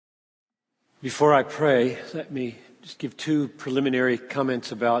Before I pray, let me just give two preliminary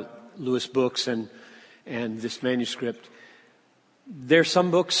comments about Lewis books and this manuscript. There's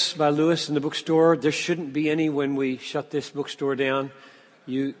some books by Lewis in the bookstore. There shouldn't be any when we shut this bookstore down.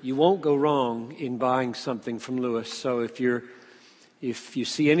 You won't go wrong in buying something from Lewis. So if you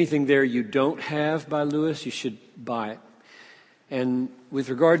see anything there you don't have by Lewis, you should buy it. And with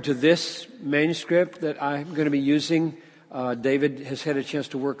regard to this manuscript that I'm going to be using, David has had a chance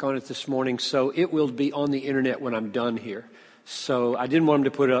to work on it this morning, so it will be on the internet when I'm done here. So I didn't want him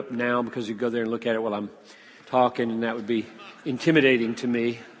to put it up now because you go there and look at it while I'm talking, and that would be intimidating to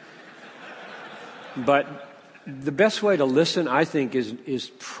me. But the best way to listen, I think,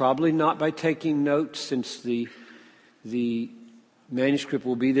 is probably not by taking notes, since the manuscript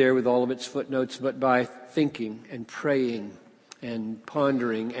will be there with all of its footnotes, but by thinking and praying and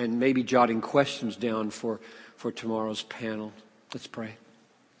pondering and maybe jotting questions down for tomorrow's panel. Let's pray.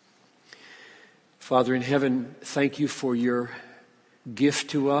 Father in heaven, thank you for your gift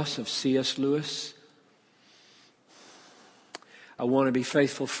to us of C.S. Lewis. I want to be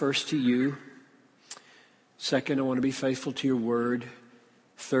faithful first to you. Second, I want to be faithful to your word.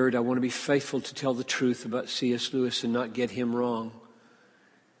 Third, I want to be faithful to tell the truth about C.S. Lewis and not get him wrong.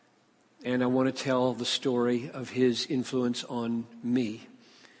 And I want to tell the story of his influence on me.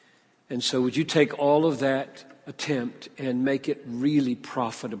 And so would you take all of that attempt and make it really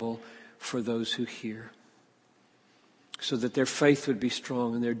profitable for those who hear, so that their faith would be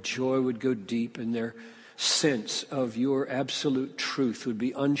strong and their joy would go deep and their sense of your absolute truth would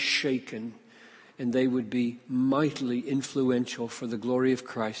be unshaken, and they would be mightily influential for the glory of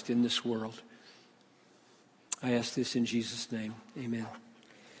Christ in this world. I ask this in Jesus' name. Amen.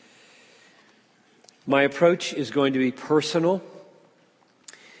 My approach is going to be personal.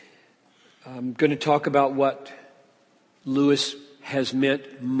 I'm going to talk about what Lewis has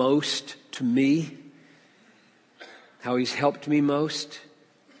meant most to me, how he's helped me most.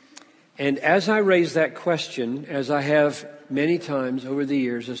 And as I raise that question, as I have many times over the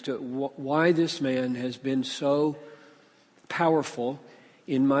years, as to why this man has been so powerful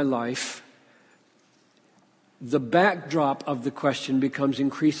in my life, the backdrop of the question becomes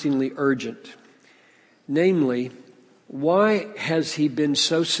increasingly urgent. Namely, why has he been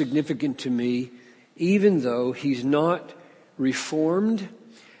so significant to me, even though he's not reformed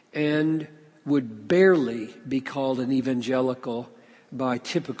and would barely be called an evangelical by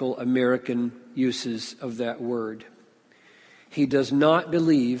typical American uses of that word? He does not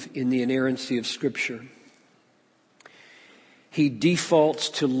believe in the inerrancy of Scripture. He defaults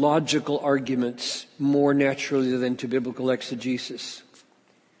to logical arguments more naturally than to biblical exegesis.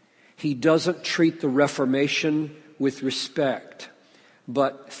 He doesn't treat the Reformation with respect,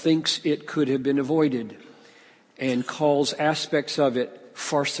 but thinks it could have been avoided, and calls aspects of it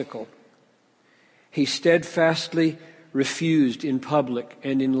farcical. He steadfastly refused in public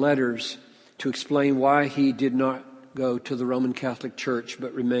and in letters to explain why he did not go to the Roman Catholic Church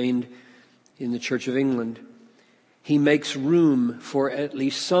but remained in the Church of England. He makes room for at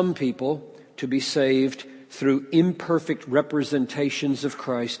least some people to be saved through imperfect representations of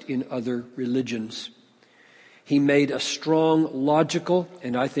Christ in other religions. He made a strong, logical,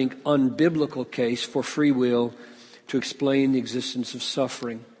 and I think unbiblical case for free will to explain the existence of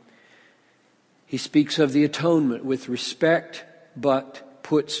suffering. He speaks of the atonement with respect, but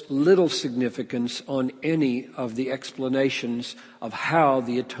puts little significance on any of the explanations of how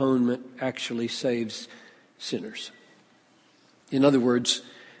the atonement actually saves sinners. In other words,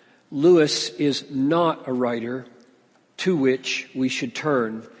 Lewis is not a writer to which we should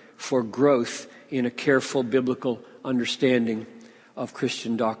turn for growth in a careful biblical understanding of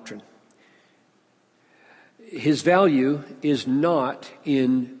Christian doctrine. His value is not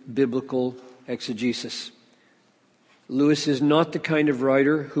in biblical exegesis. Lewis is not the kind of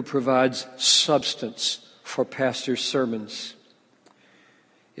writer who provides substance for pastors' sermons.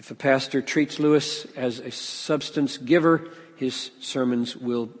 If a pastor treats Lewis as a substance giver, his sermons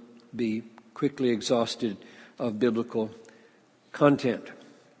will be quickly exhausted of biblical content.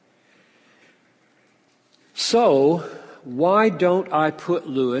 So, why don't I put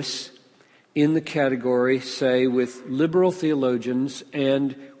Lewis in the category, say, with liberal theologians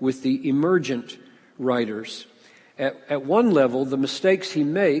and with the emergent writers? At one level, the mistakes he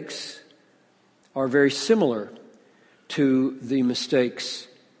makes are very similar to the mistakes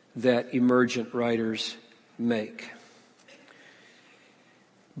that emergent writers make.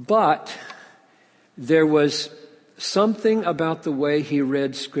 But there was something about the way he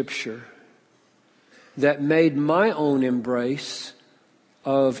read Scripture that made my own embrace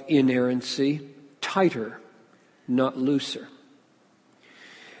of inerrancy tighter, not looser.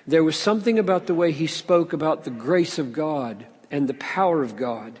 There was something about the way he spoke about the grace of God and the power of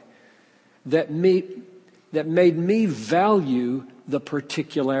God that made me value the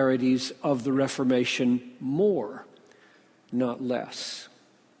particularities of the Reformation more, not less.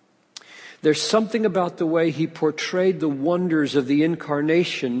 There's something about the way he portrayed the wonders of the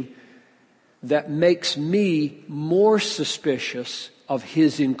Incarnation that makes me more suspicious of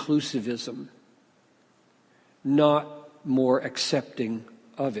his inclusivism, not more accepting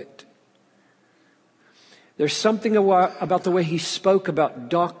of it. There's something about the way he spoke about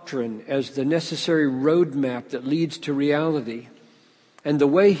doctrine as the necessary roadmap that leads to reality, and the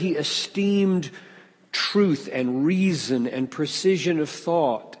way he esteemed truth and reason and precision of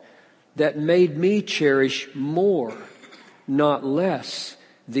thought that made me cherish more, not less,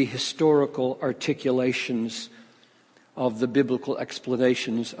 the historical articulations of the biblical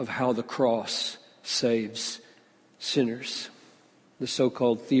explanations of how the cross saves sinners, the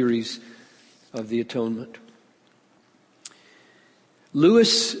so-called theories of the atonement.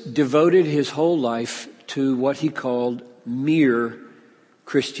 Lewis devoted his whole life to what he called mere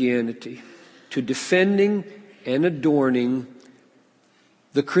Christianity, to defending and adorning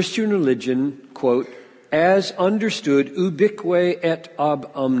the Christian religion, quote, as understood ubique et ab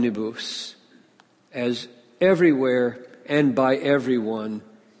omnibus, as everywhere and by everyone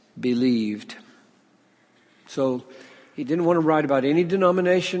believed. So he didn't want to write about any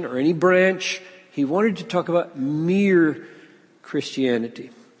denomination or any branch. He wanted to talk about mere Christianity.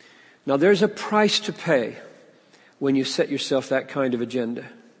 Now there's a price to pay when you set yourself that kind of agenda.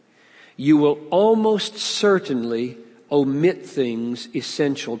 You will almost certainly omit things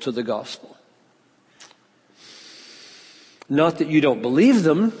essential to the gospel. Not that you don't believe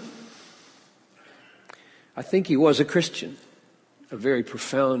them. I think he was a Christian, a very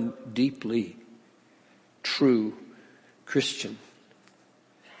profound, deeply true Christian.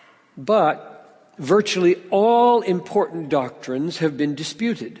 But virtually all important doctrines have been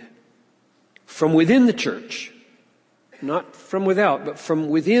disputed from within the church. Not from without, but from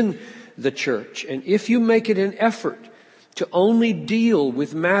within the church. And if you make it an effort to only deal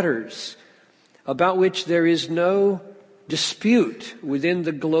with matters about which there is no dispute within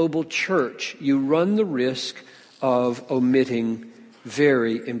the global church, you run the risk of omitting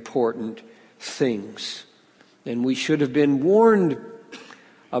very important things. And we should have been warned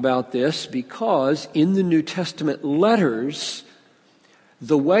about this, because in the New Testament letters,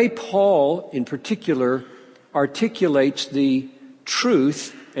 the way Paul in particular articulates the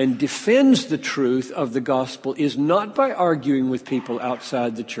truth and defends the truth of the gospel is not by arguing with people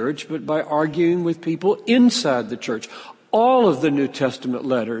outside the church, but by arguing with people inside the church. All of the New Testament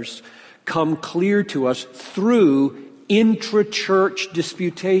letters come clear to us through intra-church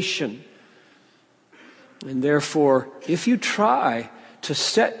disputation. And therefore, if you try to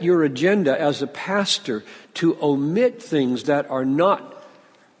set your agenda as a pastor to omit things that are not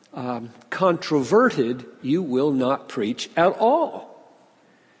controverted, you will not preach at all.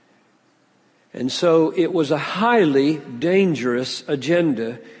 And so it was a highly dangerous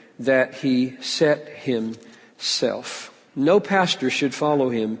agenda that he set himself. No pastor should follow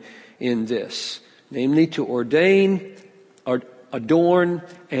him in this, namely to ordain, adorn,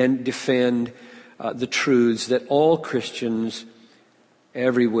 and defend the truths that all Christians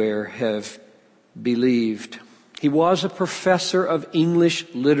everywhere have believed. He was a professor of English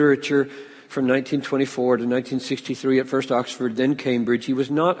literature from 1924 to 1963 at first Oxford, then Cambridge. He was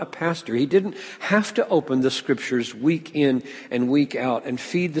not a pastor. He didn't have to open the scriptures week in and week out and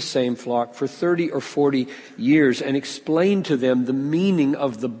feed the same flock for 30 or 40 years and explain to them the meaning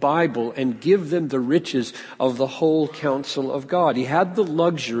of the Bible and give them the riches of the whole counsel of God. He had the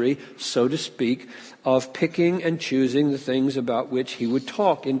luxury, so to speak, of picking and choosing the things about which he would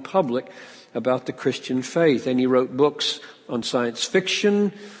talk in public about the Christian faith. And he wrote books on science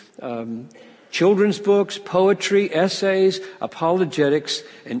fiction, children's books, poetry, essays, apologetics,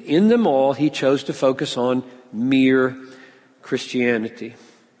 and in them all he chose to focus on mere Christianity.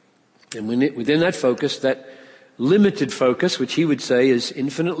 And within that focus, that limited focus, which he would say is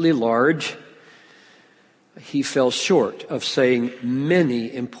infinitely large, he fell short of saying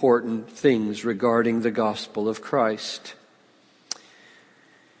many important things regarding the gospel of Christ.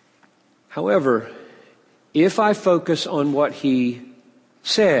 However, if I focus on what he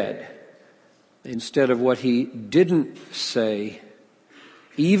said instead of what he didn't say,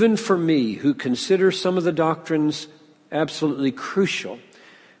 even for me, who consider some of the doctrines absolutely crucial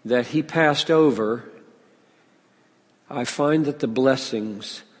that he passed over, I find that the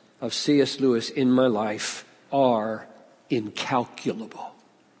blessings of C.S. Lewis in my life are incalculable.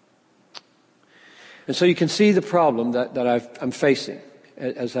 And so you can see the problem that I'm facing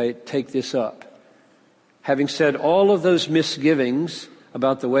as I take this up. Having said all of those misgivings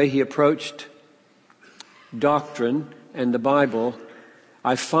about the way he approached doctrine and the Bible,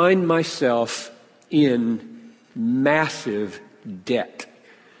 I find myself in massive debt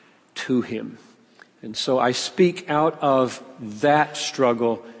to him. And so I speak out of that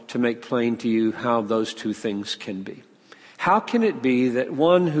struggle to make plain to you how those two things can be. How can it be that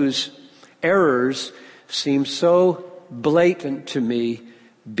one whose errors seem so blatant to me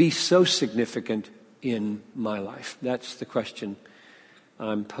be so significant in my life? That's the question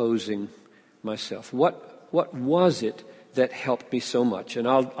I'm posing myself. What was it that helped me so much? And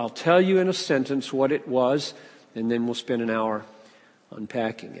I'll tell you in a sentence what it was, and then we'll spend an hour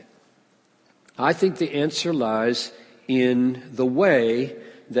unpacking it. I think the answer lies in the way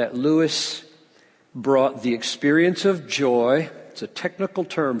that Lewis brought the experience of joy, it's a technical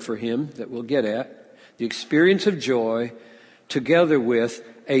term for him that we'll get at, the experience of joy together with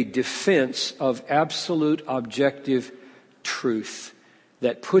a defense of absolute objective truth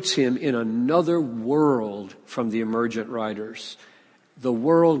that puts him in another world from the emergent writers, the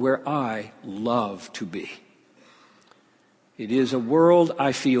world where I love to be. It is a world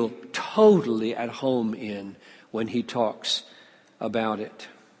I feel totally at home in when he talks about it.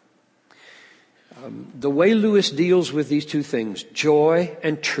 The way Lewis deals with these two things, joy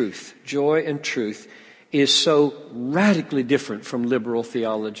and truth, is so radically different from liberal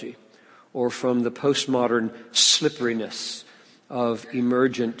theology or from the postmodern slipperiness of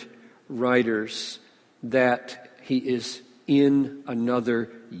emergent writers that he is in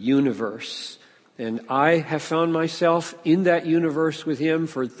another universe. And I have found myself in that universe with him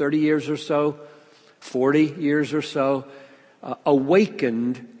for 30 years or so, 40 years or so,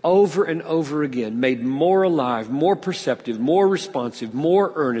 awakened over and over again, made more alive, more perceptive, more responsive,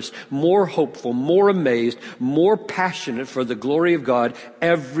 more earnest, more hopeful, more amazed, more passionate for the glory of God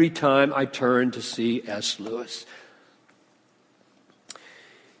every time I turn to see S. Lewis.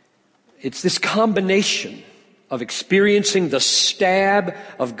 It's this combination of experiencing the stab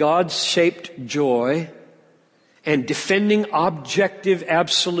of God-shaped joy and defending objective,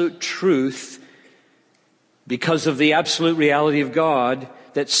 absolute truth because of the absolute reality of God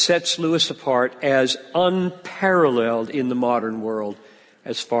that sets Lewis apart as unparalleled in the modern world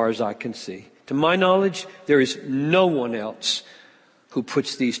as far as I can see. To my knowledge, there is no one else who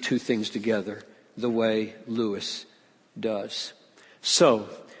puts these two things together the way Lewis does. So,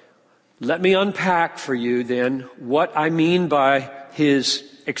 let me unpack for you then what I mean by his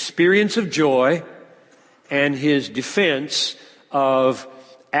experience of joy and his defense of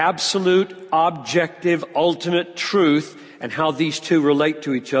absolute, objective, ultimate truth, and how these two relate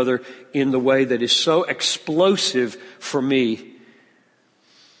to each other in the way that is so explosive for me.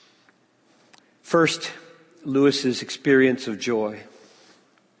 First, Lewis's experience of joy.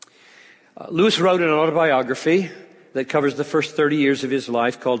 Lewis wrote an autobiography that covers the first 30 years of his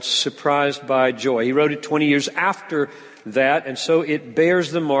life called Surprised by Joy. He wrote it 20 years after that, and so it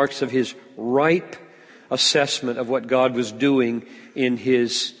bears the marks of his ripe assessment of what God was doing in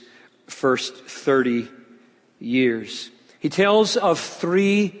his first 30 years. He tells of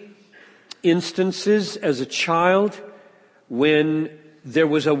 3 instances as a child when there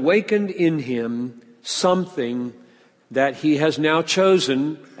was awakened in him something that he has now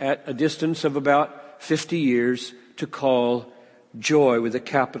chosen at a distance of about 50 years to call joy with a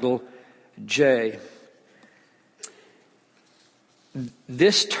capital J.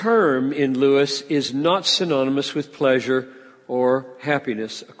 This term in Lewis is not synonymous with pleasure or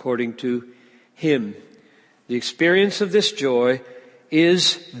happiness, according to him. The experience of this joy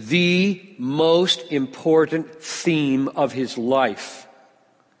is the most important theme of his life.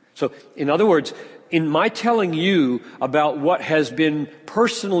 So, in other words, in my telling you about what has been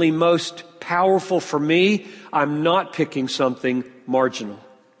personally most powerful for me, I'm not picking something marginal.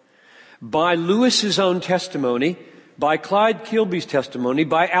 By Lewis's own testimony, by Clyde Kilby's testimony,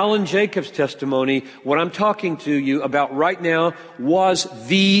 by Alan Jacobs' testimony, what I'm talking to you about right now was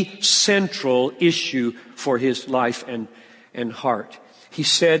the central issue for his life and heart. He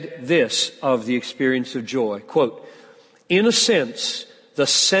said this of the experience of joy, quote, "In a sense, the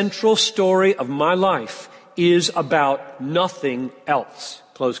central story of my life is about nothing else,"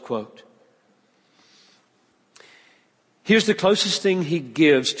 close quote. Here's the closest thing he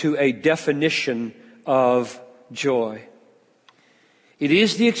gives to a definition of joy. It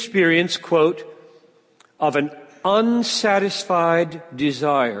is the experience, quote, of an unsatisfied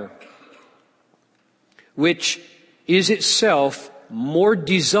desire, which is itself more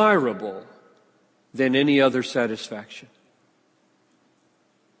desirable than any other satisfaction.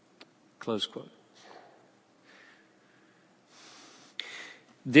 Close quote.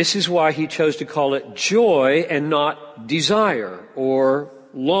 This is why he chose to call it joy and not desire or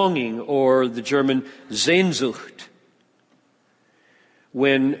longing or the German Sehnsucht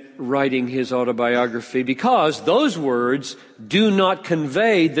when writing his autobiography, because those words do not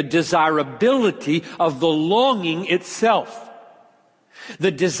convey the desirability of the longing itself,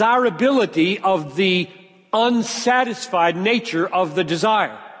 the desirability of the unsatisfied nature of the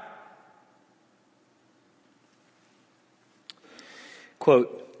desire.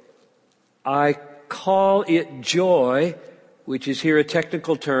 Quote, I call it joy, which is here a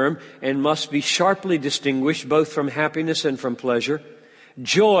technical term and must be sharply distinguished both from happiness and from pleasure.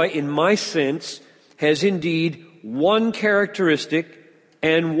 Joy, in my sense, has indeed one characteristic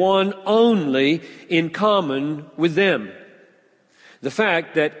and one only in common with them. The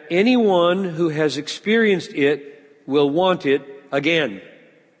fact that anyone who has experienced it will want it again.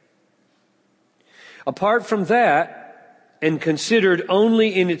 Apart from that, and considered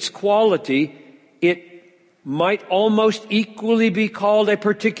only in its quality, it might almost equally be called a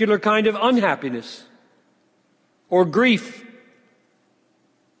particular kind of unhappiness or grief.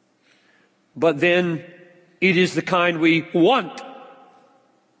 But then it is the kind we want.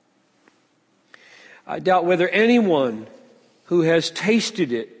 I doubt whether anyone who has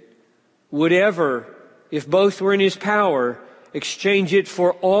tasted it would ever, if both were in his power, exchange it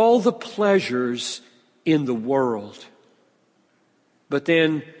for all the pleasures in the world. But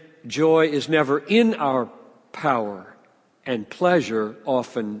then joy is never in our power, and pleasure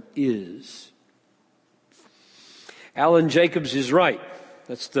often is. Alan Jacobs is right.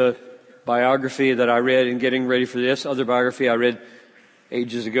 That's the biography that I read in getting ready for this. Other biography I read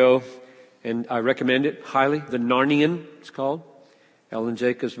ages ago, and I recommend it highly. The Narnian, it's called. Alan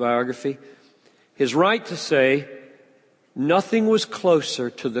Jacobs' biography. He's right to say nothing was closer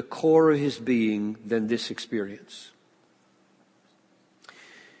to the core of his being than this experience.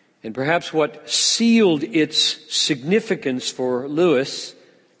 And perhaps what sealed its significance for Lewis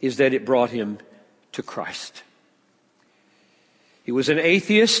is that it brought him to Christ. He was an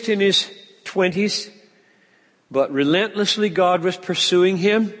atheist in his 20s, but relentlessly God was pursuing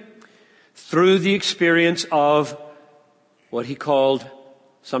him through the experience of what he called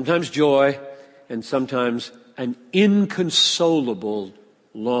sometimes joy and sometimes an inconsolable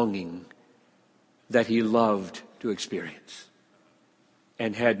longing that he loved to experience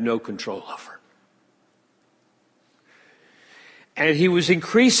and had no control over. And he was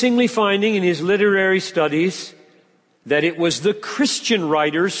increasingly finding in his literary studies that it was the Christian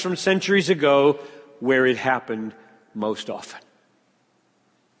writers from centuries ago where it happened most often.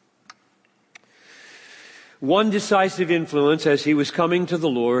 One decisive influence as he was coming to the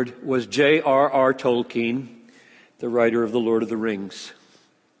Lord was J.R.R. Tolkien, the writer of The Lord of the Rings.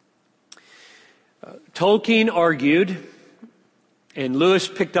 Tolkien argued, and Lewis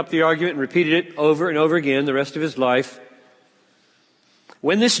picked up the argument and repeated it over and over again the rest of his life.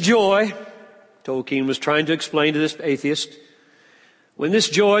 When this joy, Tolkien was trying to explain to this atheist, when this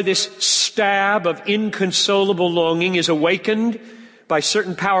joy, this stab of inconsolable longing is awakened by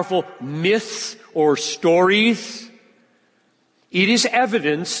certain powerful myths or stories, it is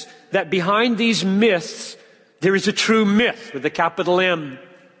evidence that behind these myths there is a true myth with a capital M.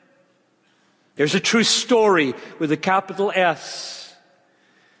 There's a true story with a capital S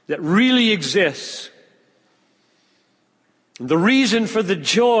that really exists. And the reason for the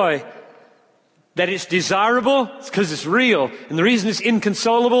joy that it's desirable is because it's real. And the reason it's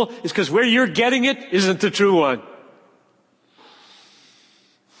inconsolable is because where you're getting it isn't the true one.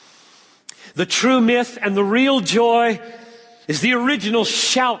 The true myth and the real joy is the original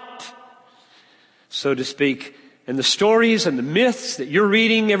shout, so to speak. And the stories and the myths that you're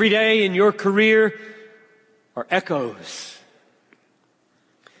reading every day in your career are echoes.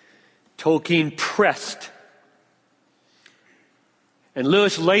 Tolkien pressed. And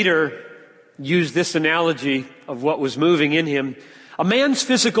Lewis later used this analogy of what was moving in him. A man's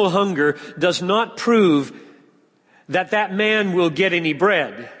physical hunger does not prove that that man will get any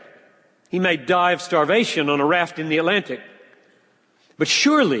bread. He may die of starvation on a raft in the Atlantic. But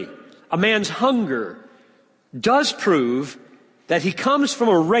surely a man's hunger does prove that he comes from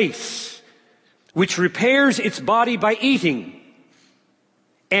a race which repairs its body by eating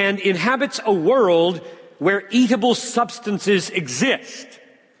and inhabits a world where eatable substances exist.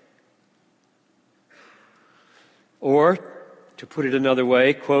 Or, to put it another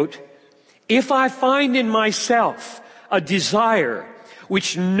way, quote, if I find in myself a desire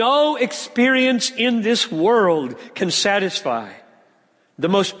which no experience in this world can satisfy, the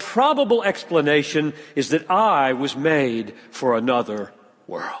most probable explanation is that I was made for another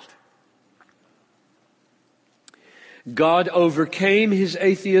world. God overcame his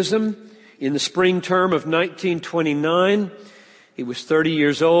atheism in the spring term of 1929. He was 30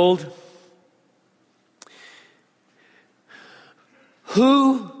 years old.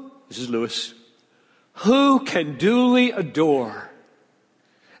 This is Lewis, who can duly adore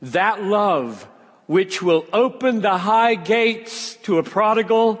that love which will open the high gates to a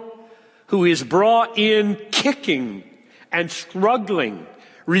prodigal who is brought in kicking and struggling,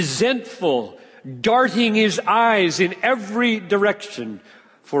 resentful, darting his eyes in every direction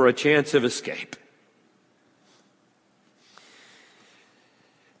for a chance of escape?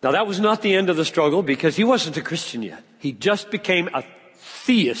 Now, that was not the end of the struggle, because he wasn't a Christian yet. He just became a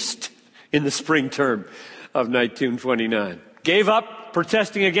theist in the spring term of 1929. Gave up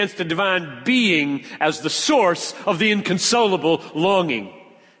protesting against the divine being as the source of the inconsolable longing.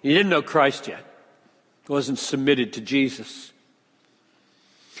 He didn't know Christ yet. He wasn't submitted to Jesus.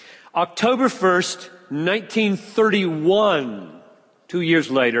 October 1st, 1931, 2 years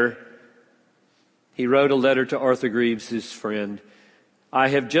later, he wrote a letter to Arthur Greaves, his friend. I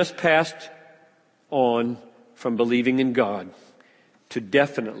have just passed on from believing in God to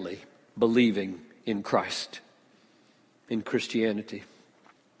definitely believing in Christ, in Christianity.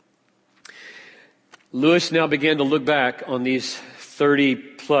 Lewis now began to look back on these 30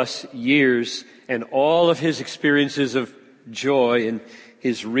 plus years and all of his experiences of joy in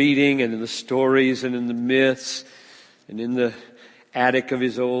his reading and in the stories and in the myths and in the attic of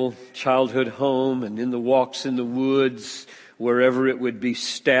his old childhood home and in the walks in the woods, wherever it would be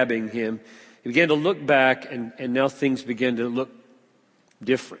stabbing him. He began to look back, and now things began to look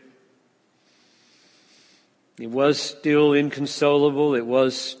different. It was still inconsolable. It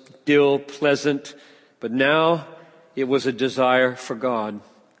was still pleasant. But now it was a desire for God.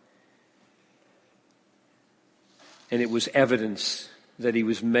 And it was evidence that he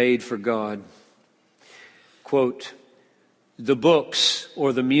was made for God. Quote, the books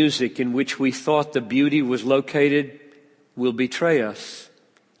or the music in which we thought the beauty was located will betray us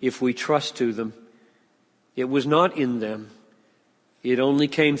if we trust to them. It was not in them. It only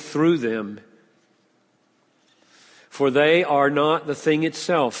came through them. For they are not the thing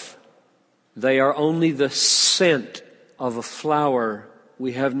itself. They are only the scent of a flower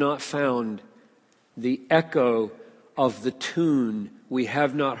we have not found, the echo of the tune we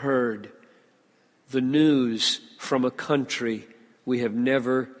have not heard, the news from a country we have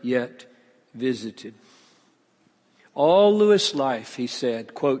never yet visited. All Lewis' life, he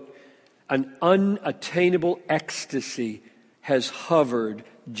said, quote, an unattainable ecstasy has hovered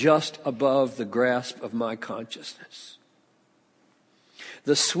just above the grasp of my consciousness.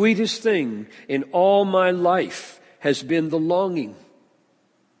 The sweetest thing in all my life has been the longing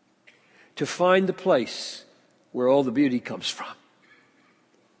to find the place where all the beauty comes from.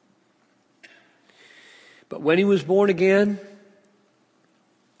 But when he was born again,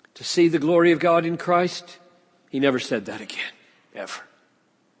 to see the glory of God in Christ, he never said that again, ever.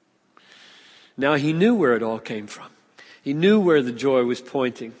 Now he knew where it all came from. He knew where the joy was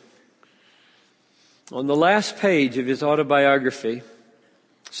pointing. On the last page of his autobiography,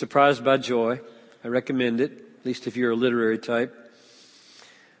 Surprised by Joy, I recommend it, at least if you're a literary type.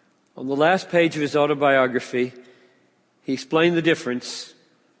 On the last page of his autobiography, he explained the difference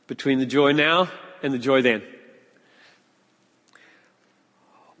between the joy now and the joy then.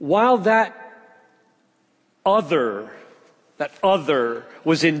 While that other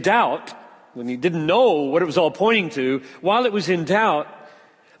was in doubt, when he didn't know what it was all pointing to, while it was in doubt,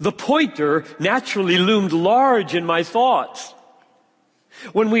 the pointer naturally loomed large in my thoughts.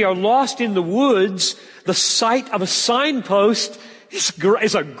 When we are lost in the woods, the sight of a signpost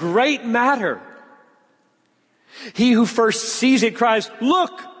is a great matter. He who first sees it cries,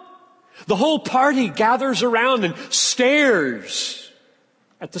 "Look!" The whole party gathers around and stares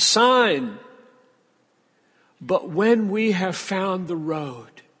at the sign. But when we have found the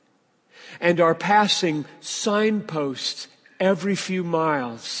road and are passing signposts every few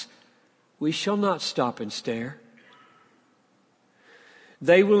miles, we shall not stop and stare.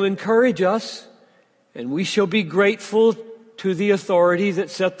 They will encourage us, and we shall be grateful to the authority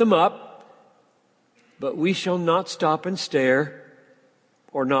that set them up, but we shall not stop and stare,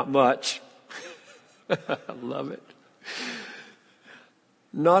 or not much. I love it.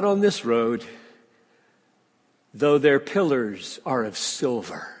 Not on this road, though their pillars are of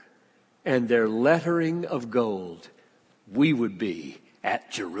silver and their lettering of gold, we would be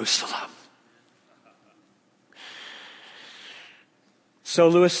at Jerusalem. So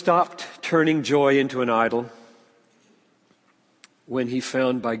Lewis stopped turning joy into an idol when he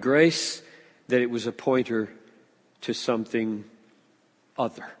found by grace that it was a pointer to something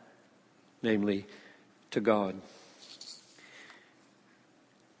other, namely to God.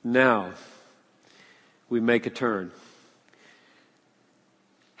 Now, we make a turn.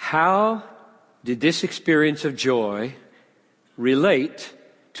 How did this experience of joy relate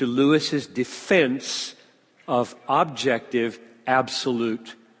to Lewis's defense of objective,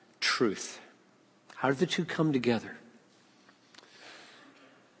 absolute truth? How did the two come together?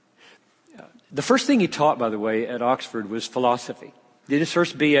 The first thing he taught, by the way, at Oxford was philosophy. He did his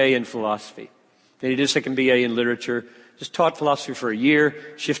first BA in philosophy. Then he did a second BA in literature. Just taught philosophy for a year,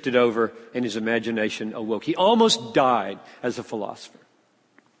 shifted over, and his imagination awoke. He almost died as a philosopher.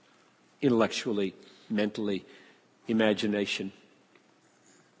 Intellectually, mentally, imagination.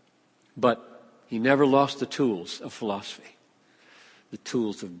 But he never lost the tools of philosophy, the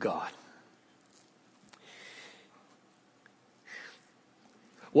tools of God.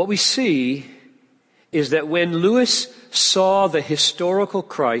 What we see is that when Lewis saw the historical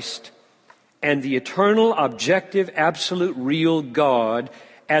Christ and the eternal, objective, absolute, real God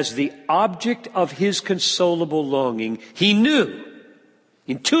as the object of his consolable longing, he knew,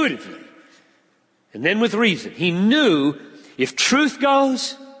 intuitively, and then with reason, he knew if truth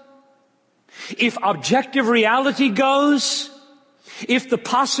goes, if objective reality goes, if the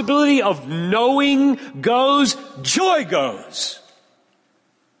possibility of knowing goes, joy goes.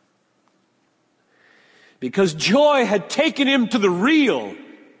 Because joy had taken him to the real.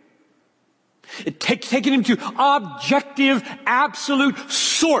 It taken him to objective, absolute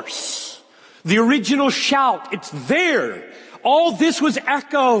source. The original shout. It's there. All this was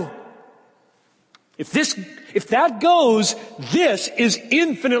echo. If that goes, this is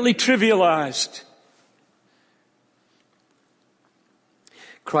infinitely trivialized.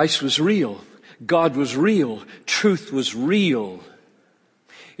 Christ was real. God was real. Truth was real.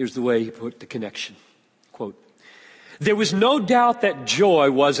 Here's the way he put the connection. Quote, there was no doubt that joy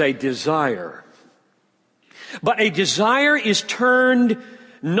was a desire. But a desire is turned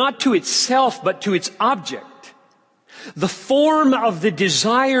not to itself, but to its object. The form of the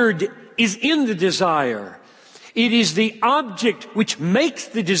desired is in the desire. It is the object which makes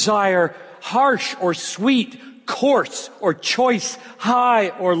the desire harsh or sweet, coarse or choice, high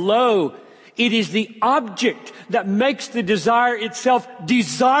or low. It is the object that makes the desire itself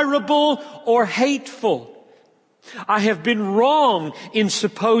desirable or hateful. I have been wrong in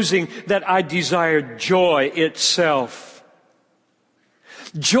supposing that I desired joy itself.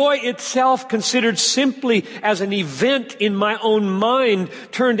 Joy itself, considered simply as an event in my own mind,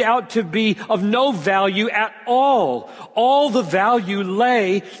 turned out to be of no value at all. All the value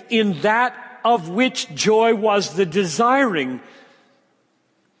lay in that of which joy was the desiring.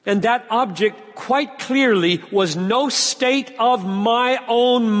 And that object quite clearly was no state of my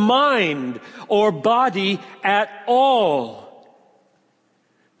own mind or body at all.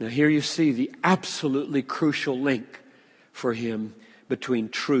 Now here you see the absolutely crucial link for him between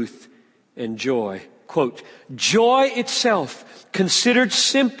truth and joy. Quote, joy itself, considered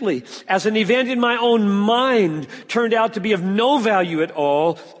simply as an event in my own mind, turned out to be of no value at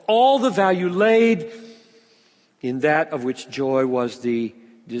all. All the value laid in that of which joy was the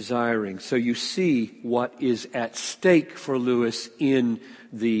desiring. So you see what is at stake for Lewis in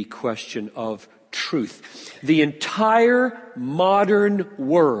the question of truth. The entire modern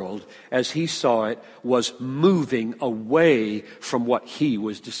world, as he saw it, was moving away from what he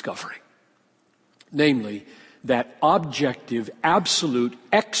was discovering. Namely, that objective, absolute,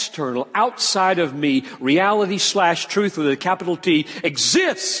 external, outside of me, reality/truth with a capital T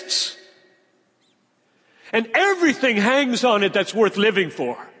exists. And everything hangs on it that's worth living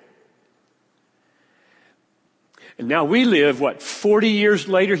for. And now we live, 40 years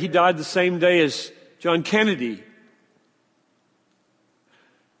later, he died the same day as John Kennedy.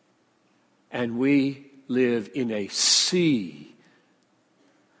 And we live in a sea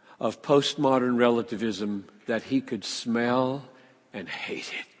of postmodern relativism that he could smell and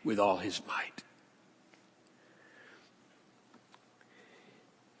hate it with all his might.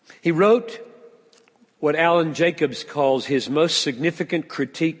 He wrote what Alan Jacobs calls his most significant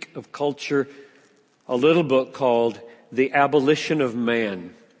critique of culture, a little book called The Abolition of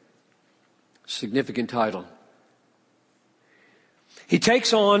Man. Significant title. He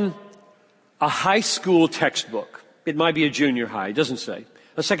takes on a high school textbook. It might be a junior high, it doesn't say.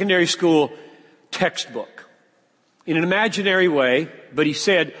 A secondary school textbook. In an imaginary way, but he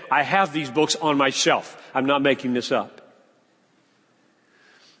said, I have these books on my shelf. I'm not making this up.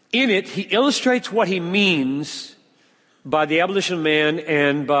 In it, he illustrates what he means by the abolition of man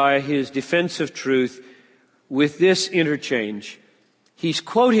and by his defense of truth with this interchange. He's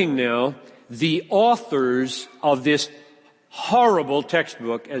quoting now the authors of this horrible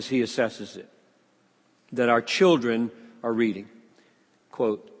textbook as he assesses it, that our children are reading.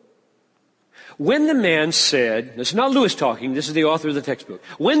 Quote, When the man said, this is not Lewis talking, this is the author of the textbook.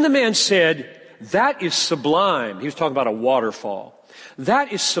 When the man said, that is sublime, he was talking about a waterfall.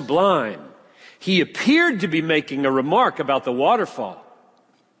 That is sublime. He appeared to be making a remark about the waterfall.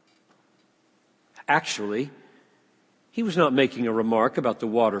 Actually, he was not making a remark about the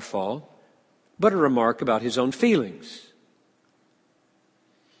waterfall, but a remark about his own feelings.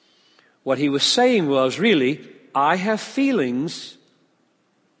 What he was saying was really, I have feelings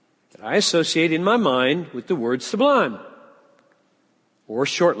that I associate in my mind with the word sublime. Or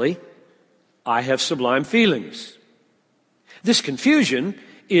shortly, I have sublime feelings. This confusion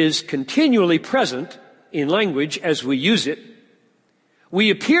is continually present in language as we use it. We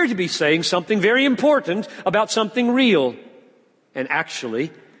appear to be saying something very important about something real. And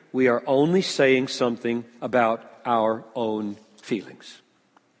actually, we are only saying something about our own feelings.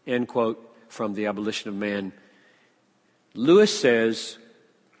 End quote from The Abolition of Man. Lewis says,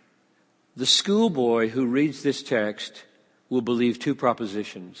 the schoolboy who reads this text will believe two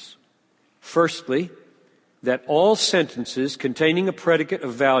propositions. Firstly, that all sentences containing a predicate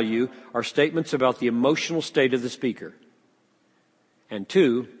of value are statements about the emotional state of the speaker. And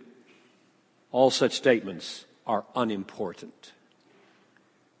two, all such statements are unimportant.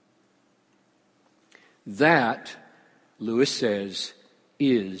 That, Lewis says,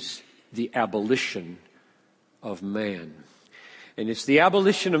 is the abolition of man. And it's the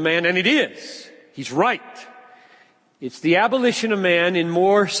abolition of man, and it is. He's right. It's the abolition of man in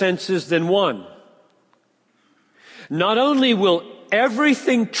more senses than one. Not only will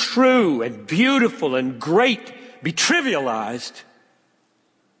everything true and beautiful and great be trivialized,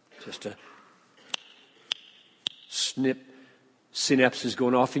 just a snip, synapses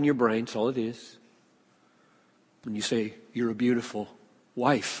going off in your brain, that's all it is. When you say, you're a beautiful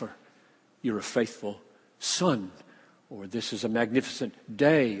wife, or you're a faithful son, or this is a magnificent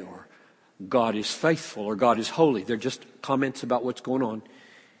day, or God is faithful, or God is holy. They're just comments about what's going on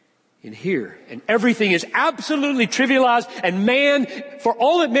in here. And everything is absolutely trivialized, and man, for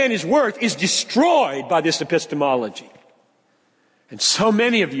all that man is worth, is destroyed by this epistemology. And so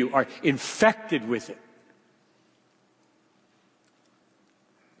many of you are infected with it.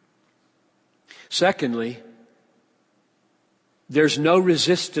 Secondly, there's no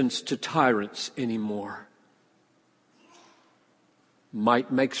resistance to tyrants anymore.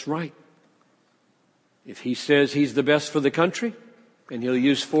 Might makes right. If he says he's the best for the country, and he'll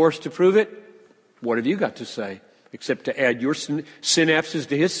use force to prove it, what have you got to say? Except to add your synapses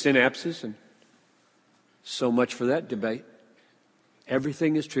to his synapses, and so much for that debate.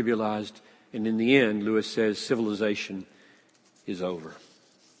 Everything is trivialized, and in the end, Lewis says, civilization is over.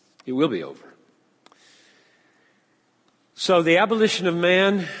 It will be over. So the abolition of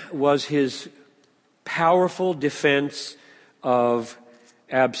man was his powerful defense of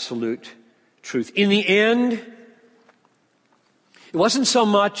absolute truth. In the end, it wasn't so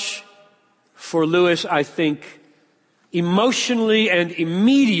much for Lewis, I think, emotionally and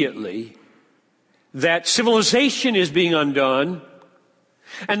immediately that civilization is being undone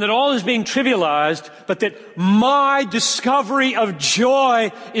and that all is being trivialized, but that my discovery of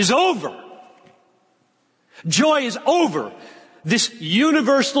joy is over. Joy is over. This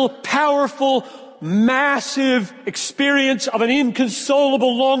universal, powerful, massive experience of an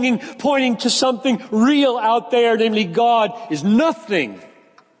inconsolable longing pointing to something real out there, namely God, is nothing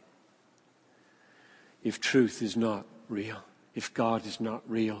if truth is not real, if God is not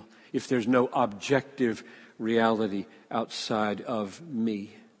real, if there's no objective reality outside of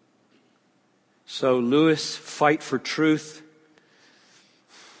me. So Lewis' fight for truth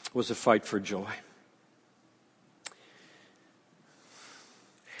was a fight for joy.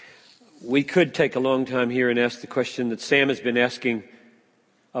 We could take a long time here and ask the question that Sam has been asking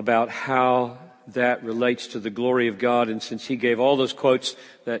about how that relates to the glory of God. And since he gave all those quotes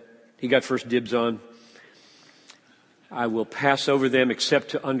that he got first dibs on, I will pass over them except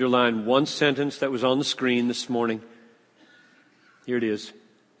to underline one sentence that was on the screen this morning. Here it is.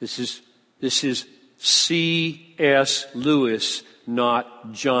 This is C.S. Lewis,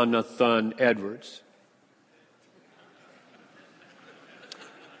 not Jonathan Edwards.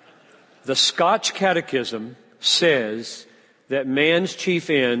 The Scotch Catechism says that man's chief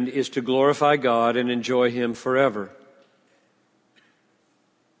end is to glorify God and enjoy Him forever.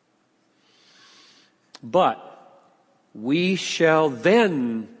 But we shall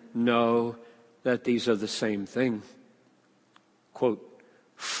then know that these are the same thing. Quote,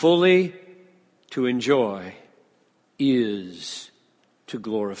 fully to enjoy is to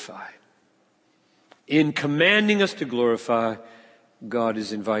glorify. In commanding us to glorify, God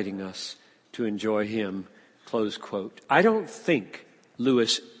is inviting us to enjoy Him, close quote. I don't think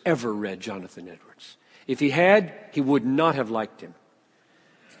Lewis ever read Jonathan Edwards. If he had, he would not have liked him.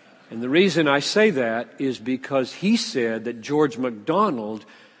 And the reason I say that is because he said that George MacDonald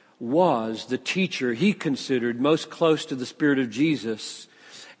was the teacher he considered most close to the Spirit of Jesus,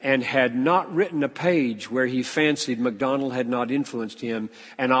 and had not written a page where he fancied MacDonald had not influenced him.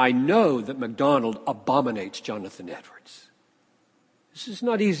 And I know that MacDonald abominates Jonathan Edwards. This is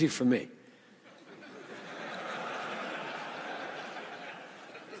not easy for me.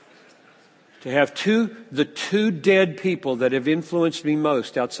 To have the two dead people that have influenced me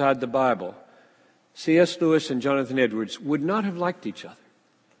most outside the Bible, C.S. Lewis and Jonathan Edwards, would not have liked each other.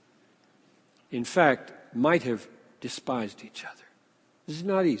 In fact, might have despised each other. This is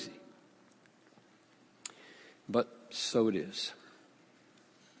not easy. But so it is.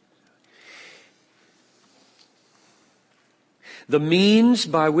 The means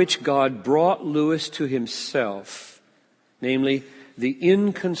by which God brought Lewis to himself, namely the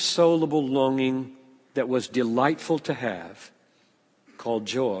inconsolable longing that was delightful to have, called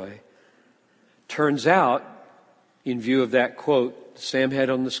joy, turns out, in view of that quote Sam had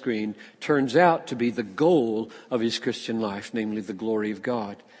on the screen, turns out to be the goal of his Christian life, namely the glory of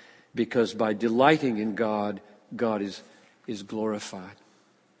God. Because by delighting in God, God is glorified.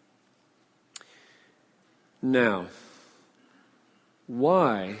 Now,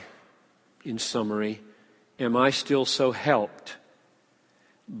 why, in summary, am I still so helped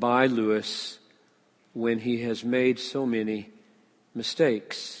by Lewis when he has made so many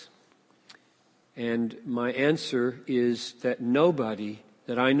mistakes? And my answer is that nobody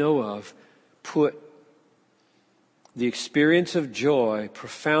that I know of put the experience of joy,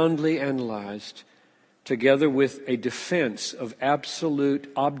 profoundly analyzed, together with a defense of absolute,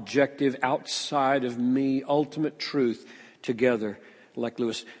 objective, outside of me, ultimate truth together like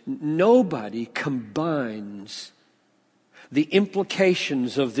Lewis. Nobody combines the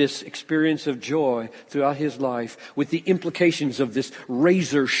implications of this experience of joy throughout his life with the implications of this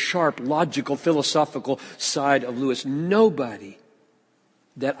razor-sharp, logical, philosophical side of Lewis. Nobody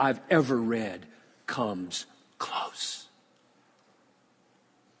that I've ever read comes close.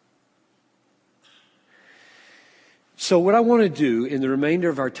 So what I want to do in the remainder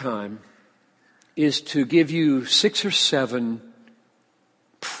of our time is to give you 6 or 7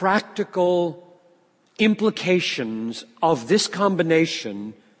 practical implications of this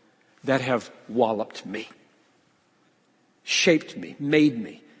combination that have walloped me, shaped me, made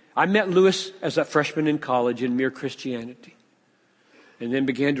me. I met Lewis as a freshman in college in Mere Christianity, and then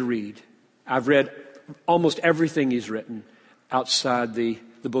began to read. I've read almost everything he's written outside the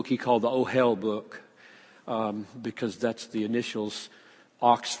book he called the Oh Hell book, because that's the initials,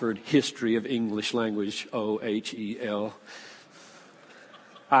 Oxford History of English Language, OHEL.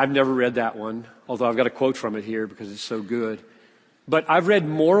 I've never read that one, although I've got a quote from it here because it's so good. But I've read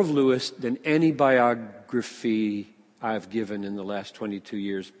more of Lewis than any biography I've given in the last 22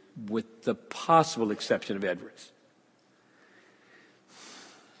 years, with the possible exception of Edwards.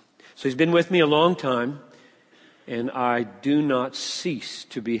 So he's been with me a long time, and I do not cease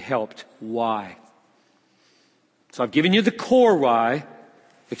to be helped. Why? So I've given you the core why,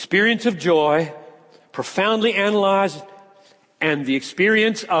 experience of joy, profoundly analyzed, and the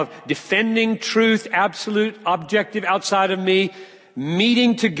experience of defending truth, absolute, objective, outside of me,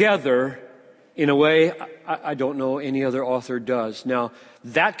 meeting together in a way I don't know any other author does. Now,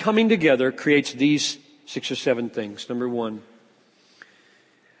 that coming together creates these 6 or 7 things. Number 1,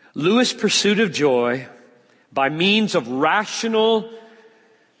 Lewis' pursuit of joy by means of rational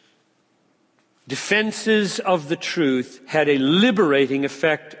defenses of the truth had a liberating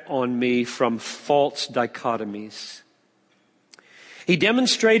effect on me from false dichotomies. He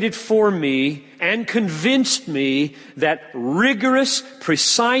demonstrated for me and convinced me that rigorous,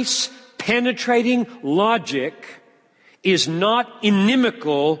 precise, penetrating logic is not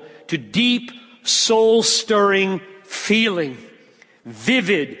inimical to deep, soul-stirring feeling,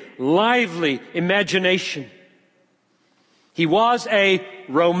 vivid, lively imagination. He was a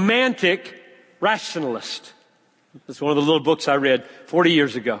romantic rationalist. That's one of the little books I read 40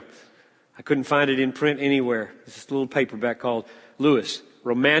 years ago. I couldn't find it in print anywhere. It's this little paperback called Lewis,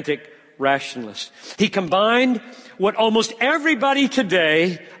 Romantic Rationalist. He combined what almost everybody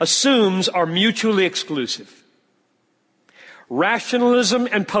today assumes are mutually exclusive: rationalism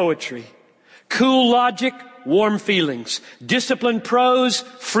and poetry, cool logic, warm feelings, disciplined prose,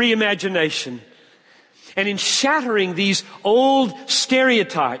 free imagination. And in shattering these old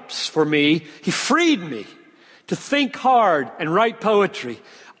stereotypes for me, he freed me to think hard and write poetry,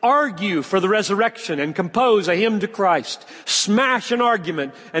 argue for the resurrection and compose a hymn to Christ, smash an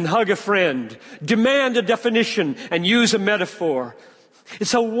argument and hug a friend, demand a definition and use a metaphor.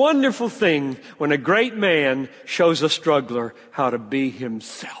 It's a wonderful thing when a great man shows a struggler how to be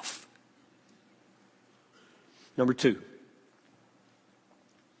himself. Number 2.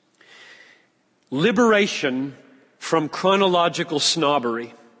 Liberation from chronological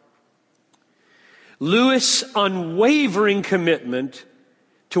snobbery. Lewis' unwavering commitment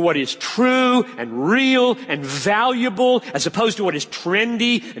to what is true and real and valuable, as opposed to what is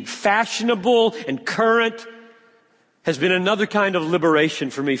trendy and fashionable and current, has been another kind of liberation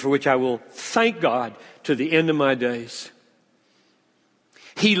for me, for which I will thank God to the end of my days.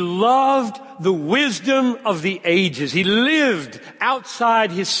 He loved the wisdom of the ages. He lived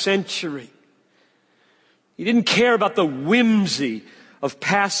outside his century. He didn't care about the whimsy of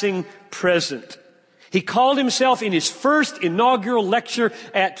passing present. He called himself, in his first inaugural lecture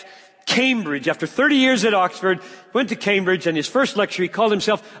at Cambridge, after 30 years at Oxford, went to Cambridge, and his first lecture, he called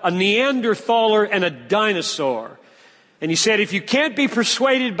himself a Neanderthaler and a dinosaur. And he said, if you can't be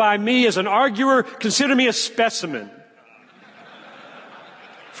persuaded by me as an arguer, consider me a specimen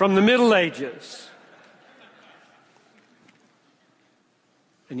from the Middle Ages.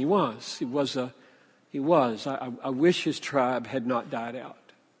 And he was. I wish his tribe had not died out.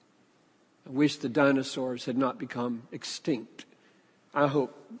 I wish the dinosaurs had not become extinct. I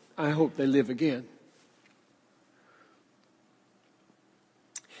hope they live again.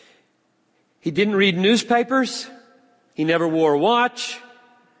 He didn't read newspapers. He never wore a watch.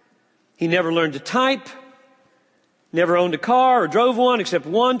 He never learned to type. Never owned a car or drove one except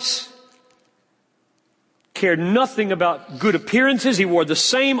once. Cared nothing about good appearances. He wore the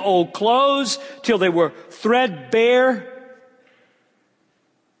same old clothes till they were threadbare.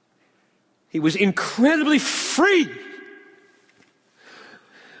 He was incredibly free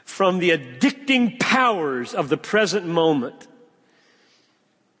from the addicting powers of the present moment.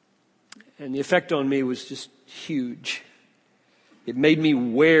 And the effect on me was just huge. It made me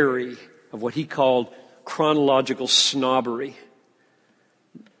wary of what he called chronological snobbery.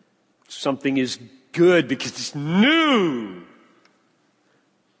 Something is good because it's new.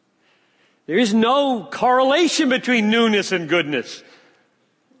 There is no correlation between newness and goodness.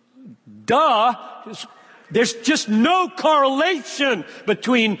 Duh! There's just no correlation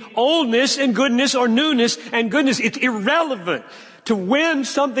between oldness and goodness, or newness and goodness. It's irrelevant. To when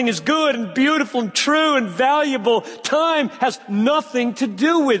something is good and beautiful and true and valuable, time has nothing to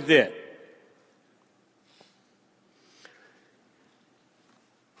do with it.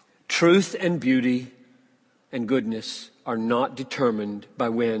 Truth and beauty and goodness are not determined by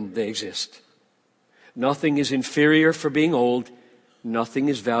when they exist. Nothing is inferior for being old. Nothing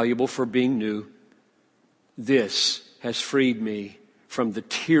is valuable for being new. This has freed me from the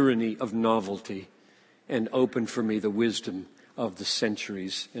tyranny of novelty and opened for me the wisdom of the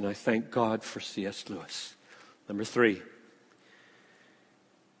centuries. And I thank God for C.S. Lewis. Number 3.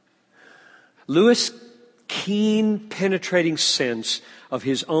 Lewis' keen, penetrating sense of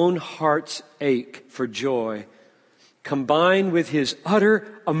his own heart's ache for joy, combined with his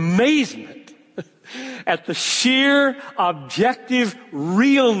utter amazement at the sheer objective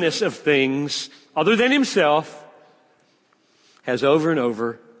realness of things other than himself, has over and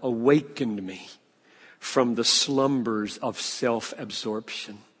over awakened me from the slumbers of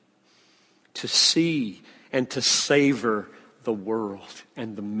self-absorption to see and to savor the world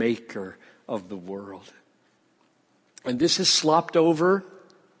and the maker of the world. And this has slopped over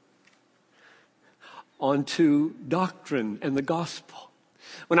onto doctrine and the gospel.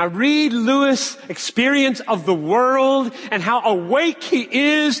 When I read Lewis' experience of the world and how awake he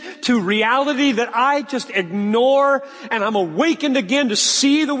is to reality that I just ignore, and I'm awakened again to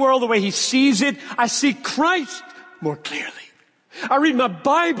see the world the way he sees it, I see Christ more clearly. I read my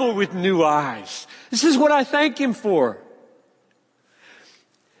Bible with new eyes. This is what I thank him for.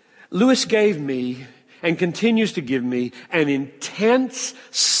 Lewis gave me and continues to give me an intense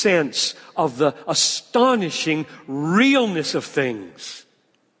sense of the astonishing realness of things.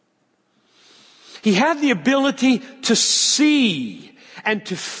 He had the ability to see and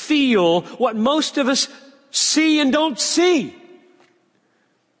to feel what most of us see and don't see.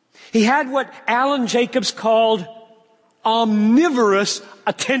 He had what Alan Jacobs called omnivorous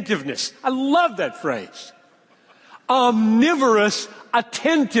attentiveness. I love that phrase. Omnivorous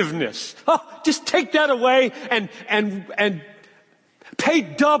attentiveness. Oh, just take that away and pay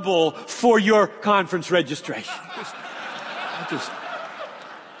double for your conference registration.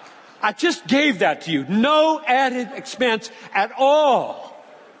 I just gave that to you. No added expense at all.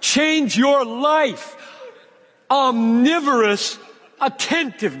 Change your life. Omnivorous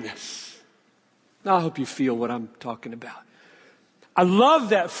attentiveness. Now, I hope you feel what I'm talking about. I love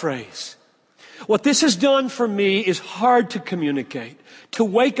that phrase. What this has done for me is hard to communicate. To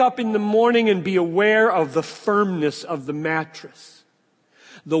wake up in the morning and be aware of the firmness of the mattress,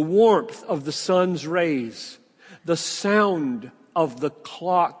 the warmth of the sun's rays, the sound of the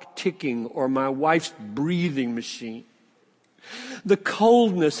clock ticking or my wife's breathing machine, the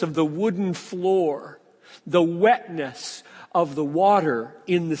coldness of the wooden floor, the wetness of the water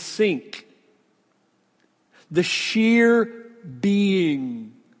in the sink, the sheer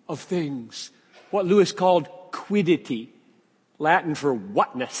being of things. What Lewis called quiddity, Latin for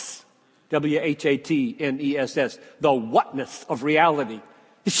whatness, W-H-A-T-N-E-S-S, the whatness of reality.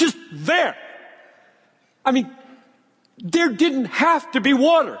 It's just there. I mean, there didn't have to be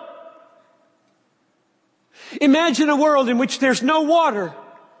water. Imagine a world in which there's no water,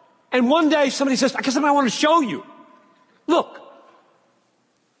 and one day somebody says, I guess I want to show you. Look.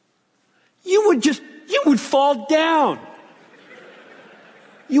 You would fall down.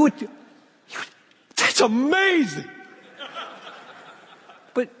 That's amazing.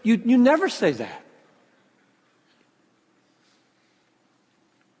 But you never say that.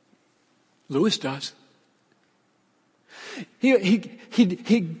 Lewis does. He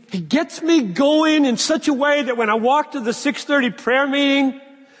gets me going in such a way that when I walk to the 6:30 prayer meeting,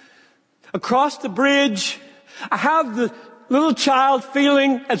 across the bridge, I have the little child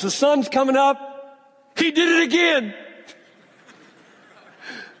feeling as the sun's coming up, he did it again.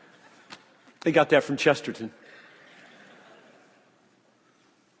 They got that from Chesterton.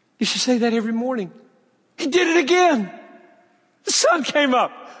 You should say that every morning. He did it again. The sun came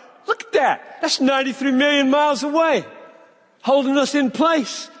up. Look at that. That's 93 million miles away. Holding us in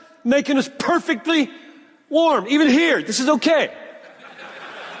place. Making us perfectly warm. Even here, this is okay.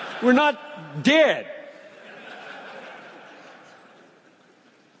 We're not dead.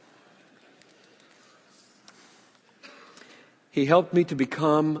 He helped me to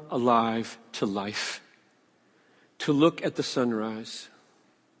become alive to life. To look at the sunrise.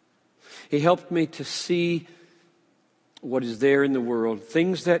 He helped me to see what is there in the world.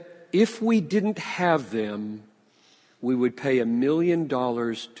 Things that if we didn't have them, we would pay $1 million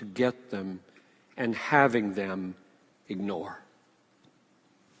to get them, and having them, ignore.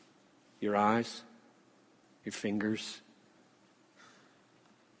 Your eyes, your fingers.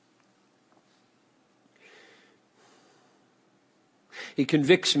 He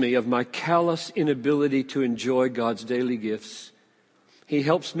convicts me of my callous inability to enjoy God's daily gifts. He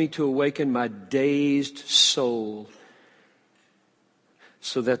helps me to awaken my dazed soul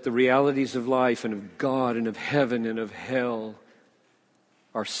so that the realities of life and of God and of heaven and of hell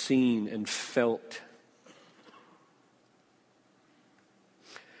are seen and felt.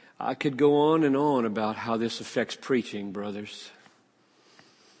 I could go on and on about how this affects preaching, brothers.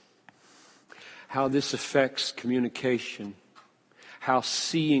 How this affects communication. How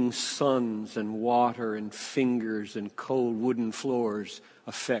seeing suns and water and fingers and cold wooden floors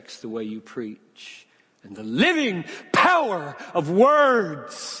affects the way you preach. And the living power of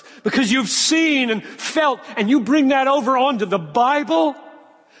words. Because you've seen and felt, and you bring that over onto the Bible.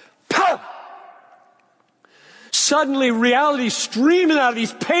 Pow! Suddenly reality streaming out of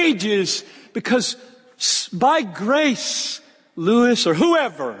these pages because by grace, Lewis or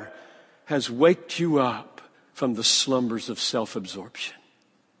whoever has waked you up from the slumbers of self-absorption.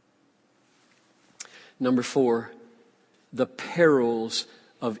 Number 4, the perils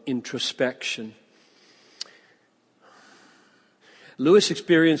of introspection. Lewis'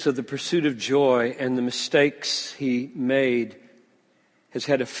 experience of the pursuit of joy and the mistakes he made has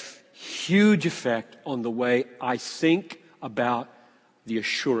had a huge effect on the way I think about the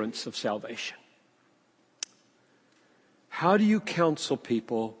assurance of salvation. How do you counsel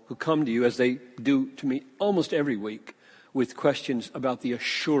people who come to you, as they do to me almost every week, with questions about the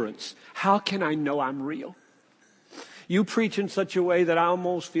assurance? How can I know I'm real? You preach in such a way that I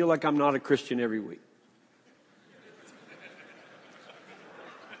almost feel like I'm not a Christian every week.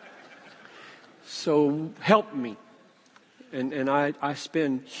 So help me. And I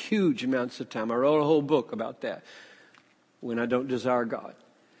spend huge amounts of time. I wrote a whole book about that. When I don't desire God.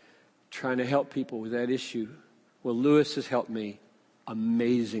 Trying to help people with that issue. Well, Lewis has helped me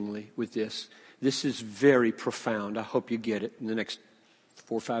amazingly with this. This is very profound. I hope you get it in the next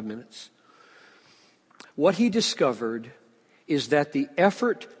 4 or 5 minutes. What he discovered is that the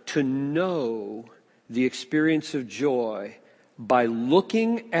effort to know the experience of joy by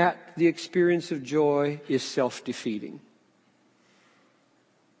looking at the experience of joy is self-defeating.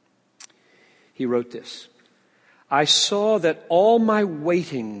 He wrote this. I saw that all my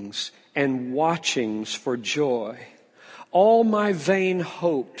waitings and watchings for joy, all my vain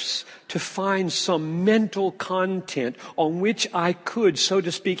hopes to find some mental content on which I could, so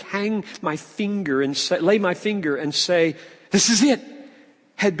to speak, hang my finger and lay my finger and say, this is it,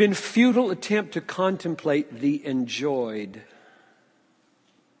 had been futile attempt to contemplate the enjoyed.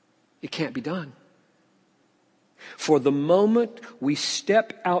 It can't be done. For the moment we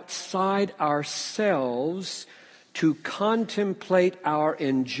step outside ourselves to contemplate our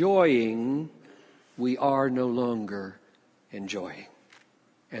enjoying, we are no longer enjoying.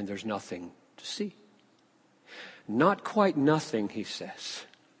 And there's nothing to see. Not quite nothing, he says.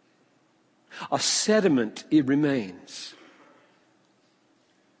 A sediment, it remains.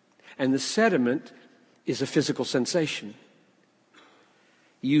 And the sediment is a physical sensation.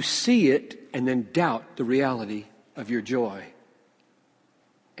 You see it and then doubt the reality of your joy.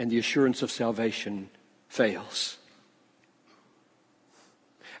 And the assurance of salvation fails.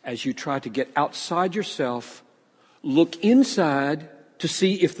 As you try to get outside yourself, look inside to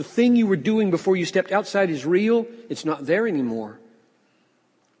see if the thing you were doing before you stepped outside is real, it's not there anymore.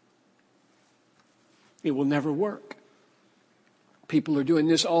 It will never work. People are doing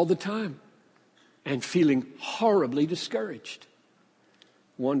this all the time and feeling horribly discouraged.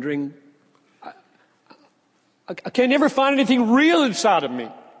 Wondering, I can never find anything real inside of me.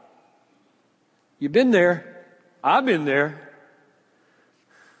 You've been there. I've been there.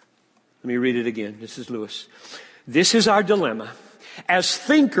 Let me read it again. This is Lewis. This is our dilemma. As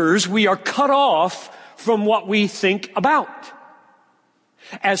thinkers, we are cut off from what we think about.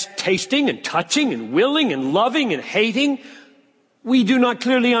 As tasting and touching and willing and loving and hating, we do not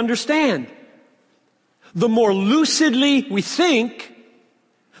clearly understand. The more lucidly we think,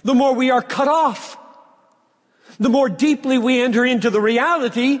 the more we are cut off. The more deeply we enter into the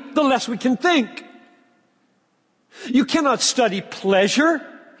reality, the less we can think. You cannot study pleasure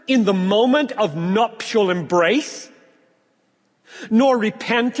in the moment of nuptial embrace, nor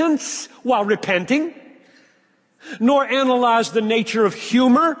repentance while repenting, nor analyze the nature of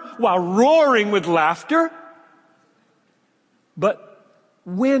humor while roaring with laughter. But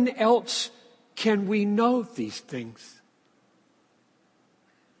when else can we know these things?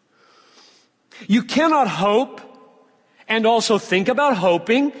 You cannot hope and also think about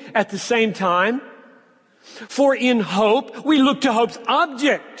hoping at the same time. For in hope, we look to hope's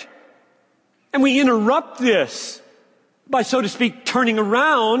object. And we interrupt this by, so to speak, turning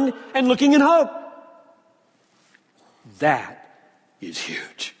around and looking in hope. That is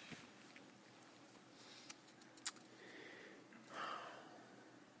huge.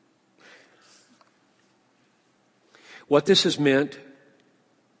 What this has meant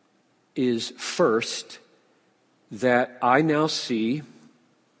is, first, that I now see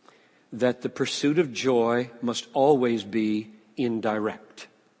that the pursuit of joy must always be indirect.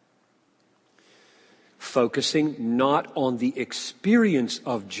 Focusing not on the experience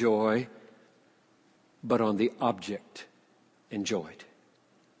of joy, but on the object enjoyed.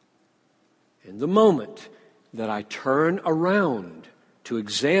 In the moment that I turn around to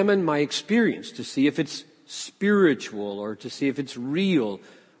examine my experience, to see if it's spiritual or to see if it's real,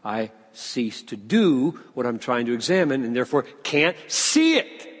 I cease to do what I'm trying to examine and therefore can't see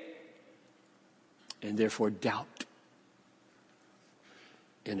it. And therefore doubt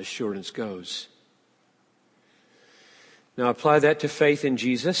and assurance goes. Now apply that to faith in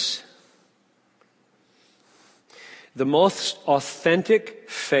Jesus. The most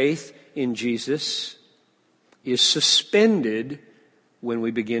authentic faith in Jesus is suspended when we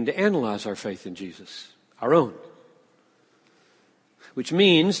begin to analyze our faith in Jesus, our own. Which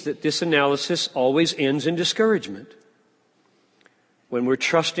means that this analysis always ends in discouragement. When we're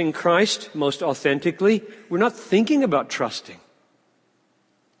trusting Christ most authentically, we're not thinking about trusting.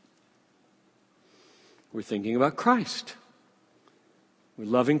 We're thinking about Christ. We're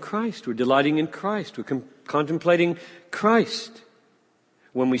loving Christ. We're delighting in Christ. We're contemplating Christ.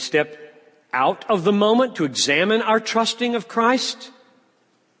 When we step out of the moment to examine our trusting of Christ,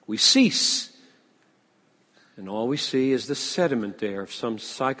 we cease. And all we see is the sediment there of some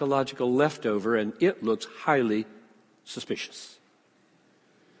psychological leftover, and it looks highly suspicious.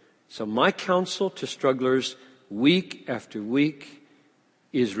 So my counsel to strugglers week after week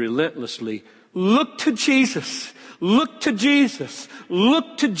is relentlessly, look to Jesus, look to Jesus,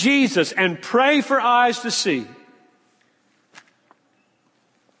 look to Jesus, and pray for eyes to see.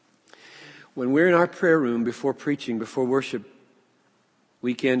 When we're in our prayer room before preaching, before worship,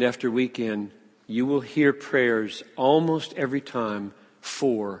 weekend after weekend, you will hear prayers almost every time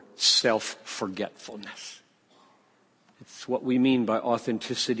for self-forgetfulness. It's what we mean by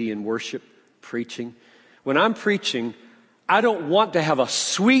authenticity in worship, preaching. When I'm preaching, I don't want to have a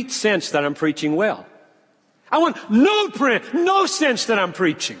sweet sense that I'm preaching well. I want no sense that I'm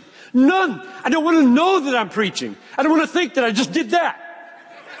preaching. None. I don't want to know that I'm preaching. I don't want to think that I just did that.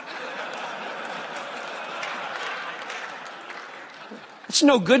 It's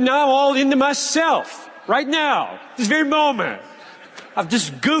no good now. I'm all into myself. Right now. This very moment. I've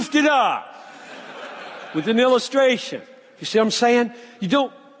just goofed it up with an illustration. You see what I'm saying?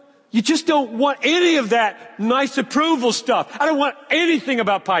 You just don't want any of that nice approval stuff. I don't want anything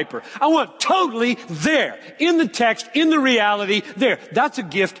about Piper. I want totally there, in the text, in the reality, there. That's a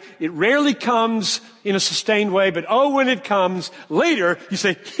gift. It rarely comes in a sustained way, but when it comes later, you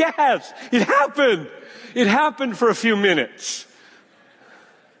say, yes, it happened. It happened for a few minutes.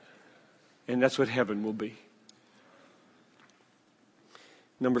 And that's what heaven will be.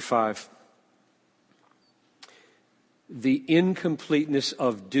 Number 5. The incompleteness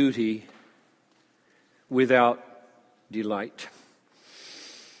of duty without delight.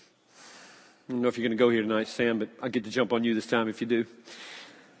 I don't know if you're going to go here tonight, Sam, but I get to jump on you this time if you do.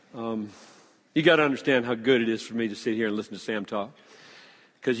 You got to understand how good it is for me to sit here and listen to Sam talk.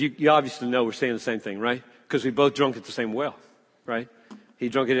 Because you obviously know we're saying the same thing, right? Because we both drunk at the same well, right? He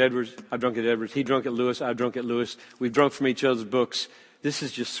drunk at Edwards, I drunk at Edwards. He drunk at Lewis, I drunk at Lewis. We've drunk from each other's books. This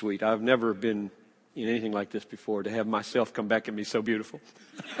is just sweet. I've never been in anything like this before, to have myself come back at me so beautiful.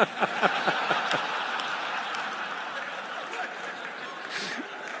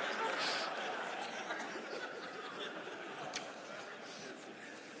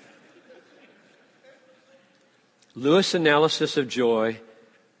 Lewis' analysis of joy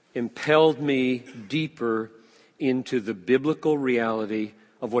impelled me deeper into the biblical reality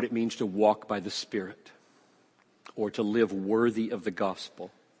of what it means to walk by the Spirit or to live worthy of the gospel.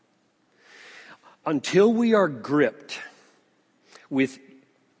 Until we are gripped with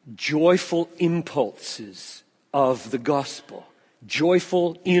joyful impulses of the gospel,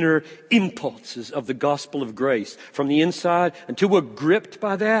 joyful inner impulses of the gospel of grace from the inside, until we're gripped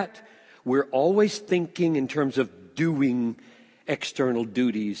by that, we're always thinking in terms of doing external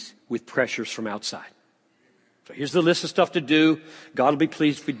duties with pressures from outside. So here's the list of stuff to do. God will be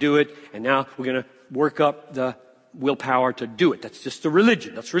pleased if we do it. And now we're going to work up the willpower to do it. That's just a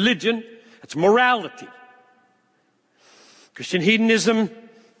religion. That's religion. That's morality. Christian hedonism,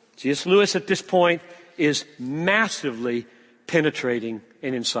 C.S. Lewis at this point, is massively penetrating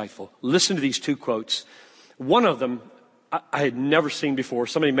and insightful. Listen to these 2 quotes. One of them I had never seen before.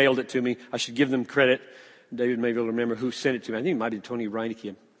 Somebody mailed it to me. I should give them credit. David may be able to remember who sent it to me. I think it might be Tony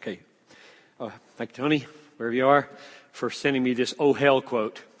Reineke. Okay. Thank you, Tony, wherever you are, for sending me this "oh hell"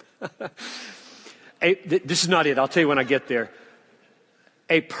 quote. This is not it. I'll tell you when I get there.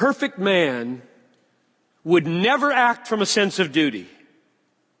 A perfect man would never act from a sense of duty.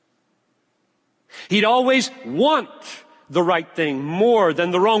 He'd always want the right thing more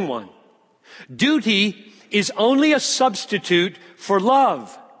than the wrong one. Duty is only a substitute for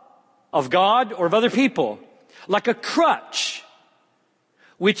love of God or of other people, like a crutch,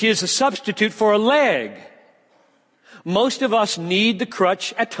 which is a substitute for a leg. Most of us need the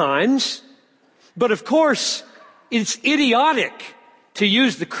crutch at times, but of course, it's idiotic to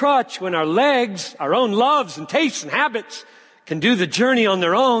use the crutch when our legs, our own loves and tastes and habits, can do the journey on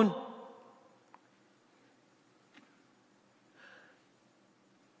their own.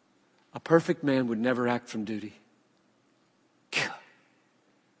 A perfect man would never act from duty.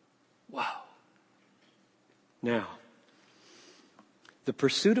 Wow. Now, the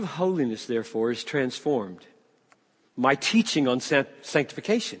pursuit of holiness, therefore, is transformed. My teaching on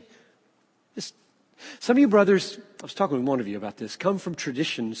sanctification. Some of you brothers, I was talking with one of you about this, come from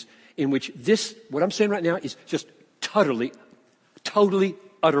traditions in which this, what I'm saying right now, is just totally,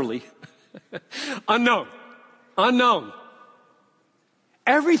 utterly unknown.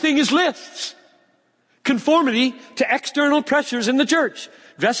 Everything is lists. Conformity to external pressures in the church.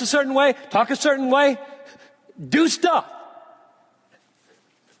 Dress a certain way, talk a certain way, do stuff.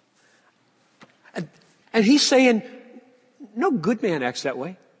 And he's saying, no good man acts that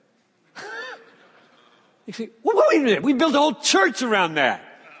way. You say, well, wait a minute, we built a whole church around that.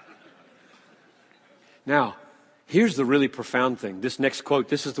 Now, here's the really profound thing. This next quote,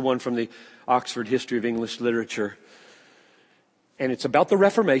 this is the one from the Oxford History of English Literature. And it's about the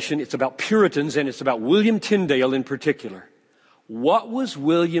Reformation, it's about Puritans, and it's about William Tyndale in particular. What was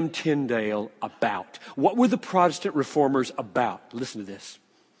William Tyndale about? What were the Protestant reformers about? Listen to this.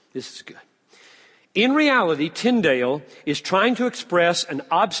 This is good. In reality, Tyndale is trying to express an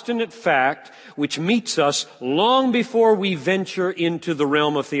obstinate fact which meets us long before we venture into the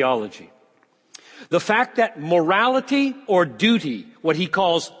realm of theology. The fact that morality or duty, what he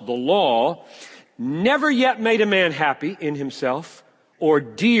calls the law, never yet made a man happy in himself or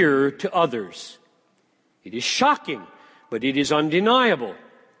dear to others. It is shocking, but it is undeniable.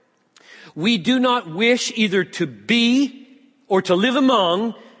 We do not wish either to be or to live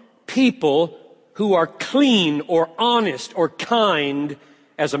among people who are clean or honest or kind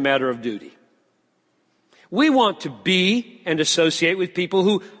as a matter of duty. We want to be and associate with people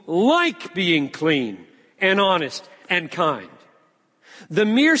who like being clean and honest and kind. The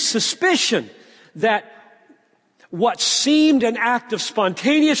mere suspicion that what seemed an act of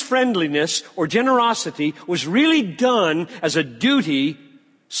spontaneous friendliness or generosity was really done as a duty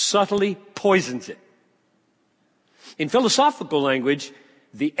subtly poisons it. In philosophical language,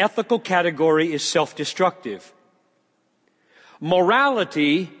 the ethical category is self-destructive.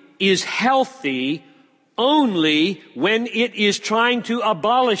 Morality is healthy only when it is trying to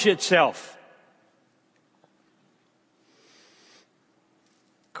abolish itself.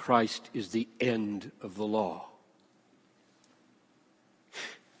 Christ is the end of the law.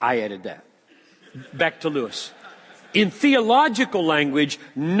 I added that. Back to Lewis. In theological language,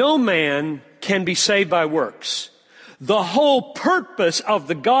 no man can be saved by works. The whole purpose of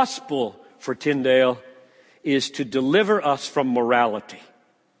the gospel for Tyndale is to deliver us from morality.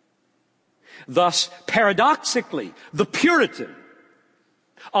 Thus, paradoxically, the Puritan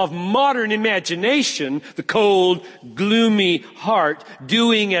of modern imagination, the cold, gloomy heart,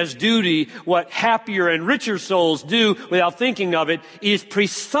 doing as duty what happier and richer souls do without thinking of it, is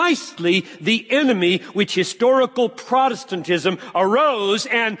precisely the enemy which historical Protestantism arose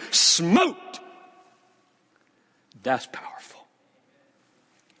and smote. That's powerful.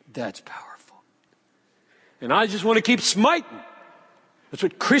 That's powerful. And I just want to keep smiting. That's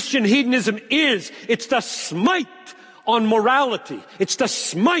what Christian hedonism is. It's the smite on morality. It's the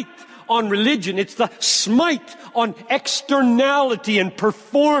smite on religion. It's the smite on externality and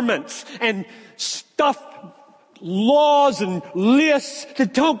performance and stuff, laws and lists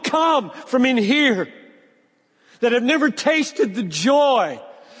that don't come from in here, that have never tasted the joy,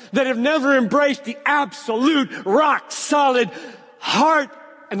 that have never embraced the absolute, rock-solid,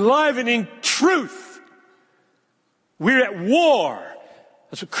 heart-enlivening truth. We're at war.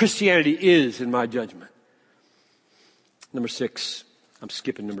 That's what Christianity is, in my judgment. Number 6. I'm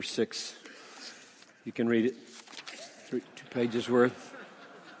skipping number 6. You can read it. 2 pages worth.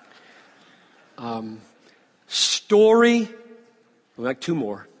 Story. We'll like 2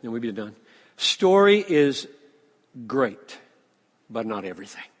 more, then we'll be done. Story is great, but not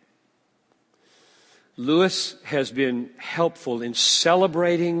everything. Lewis has been helpful in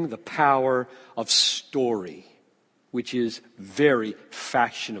celebrating the power of story, which is very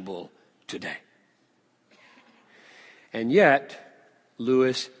fashionable today. And yet,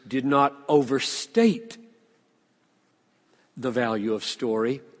 Lewis did not overstate the value of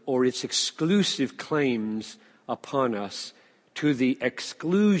story or its exclusive claims upon us to the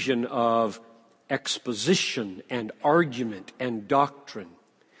exclusion of exposition and argument and doctrine.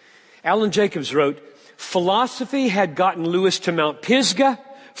 Alan Jacobs wrote, "Philosophy had gotten Lewis to Mount Pisgah,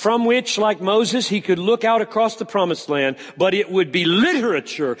 from which, like Moses, he could look out across the promised land, but it would be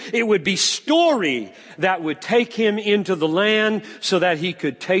literature, it would be story that would take him into the land so that he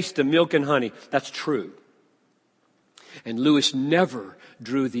could taste the milk and honey." That's true. And Lewis never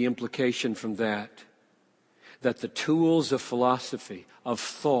drew the implication from that the tools of philosophy, of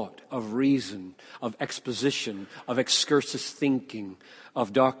thought, of reason, of exposition, of excursus thinking,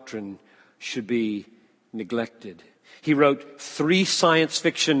 of doctrine should be neglected. He wrote 3 science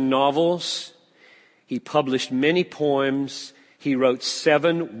fiction novels. He published many poems. He wrote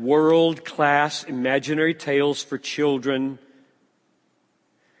 7 world-class imaginary tales for children.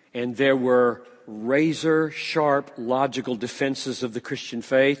 And there were razor-sharp logical defenses of the Christian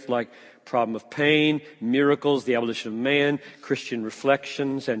faith, like Problem of Pain, Miracles, The Abolition of Man, Christian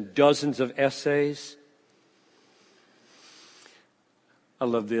Reflections, and dozens of essays. I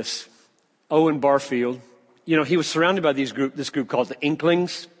love this. Owen Barfield. You know, he was surrounded by this group called the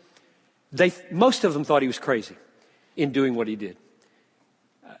Inklings. Most of them thought he was crazy in doing what he did.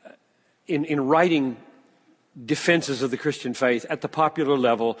 In writing defenses of the Christian faith at the popular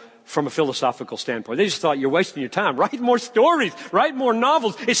level from a philosophical standpoint. They just thought, you're wasting your time. Write more stories. Write more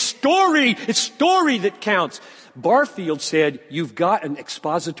novels. It's story that counts. Barfield said, you've got an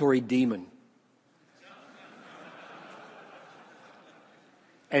expository demon.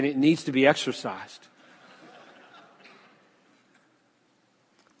 And it needs to be exorcised.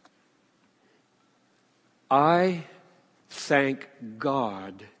 I thank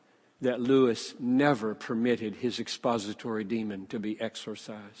God that Lewis never permitted his expository demon to be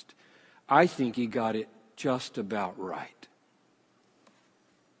exorcised. I think he got it just about right.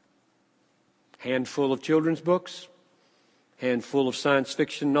 Handful of children's books, handful of science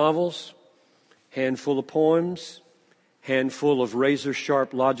fiction novels, handful of poems, handful of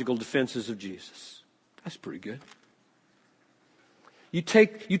razor-sharp logical defenses of Jesus. That's pretty good. You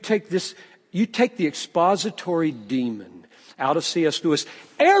take the expository demon out of C.S. Lewis.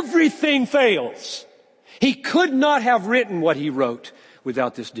 Everything fails. He could not have written what he wrote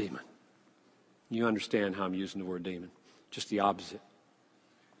without this demon. You understand how I'm using the word demon. Just the opposite.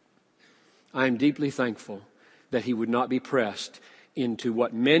 I am deeply thankful that he would not be pressed into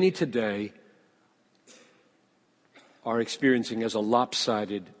what many today are experiencing as a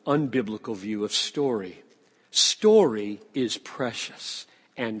lopsided, unbiblical view of story. Story is precious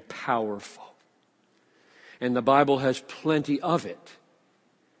and powerful. And the Bible has plenty of it.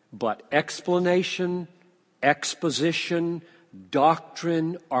 But explanation, exposition,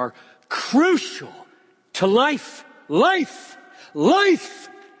 doctrine are crucial to life. Life! Life!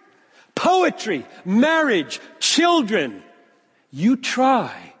 Poetry, marriage, children. You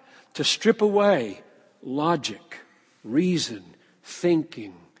try to strip away logic, reason,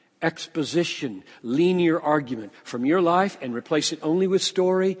 thinking, exposition, linear argument from your life and replace it only with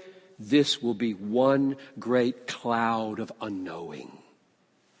story, this will be one great cloud of unknowing.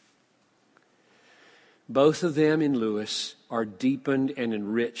 Both of them in Lewis are deepened and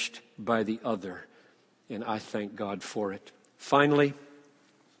enriched by the other, and I thank God for it. Finally,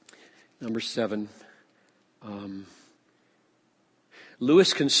 number 7,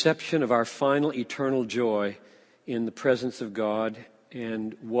 Lewis' conception of our final eternal joy in the presence of God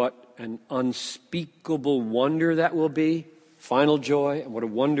and what an unspeakable wonder that will be, final joy, and what a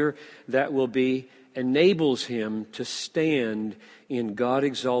wonder that will be, enables him to stand in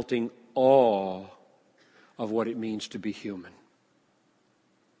God-exalting awe of what it means to be human.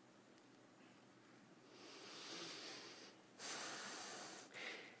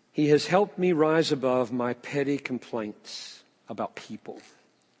 He has helped me rise above my petty complaints about people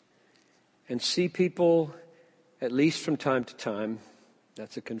and see people, at least from time to time,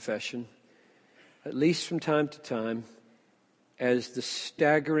 that's a confession, at least from time to time, as the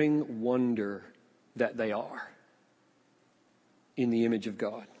staggering wonder that they are in the image of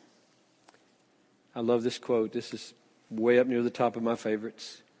God. I love this quote. This is way up near the top of my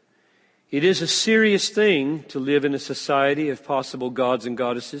favorites. It is a serious thing to live in a society of possible gods and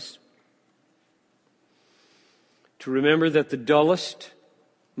goddesses. To remember that the dullest,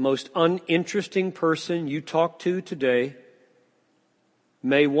 most uninteresting person you talk to today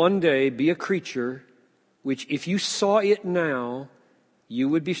may one day be a creature which, if you saw it now, you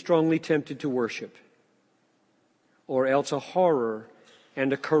would be strongly tempted to worship, or else a horror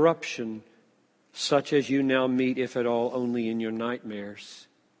and a corruption such as you now meet, if at all, only in your nightmares.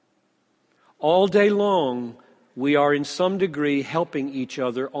 All day long, we are in some degree helping each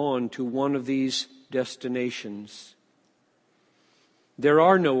other on to one of these destinations. There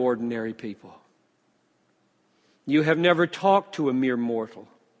are no ordinary people. You have never talked to a mere mortal.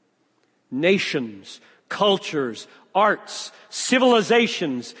 Nations, cultures, arts,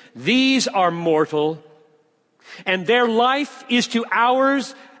 civilizations, these are mortal, and their life is to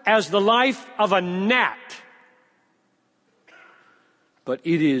ours as the life of a gnat. But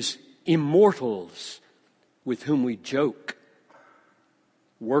it is immortals with whom we joke,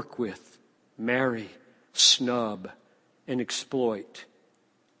 work with, marry, snub, and exploit.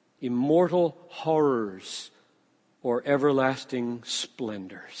 Immortal horrors or everlasting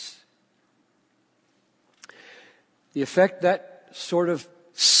splendors. The effect that sort of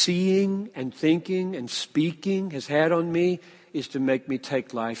seeing and thinking and speaking has had on me is to make me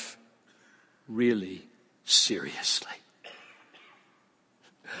take life really seriously.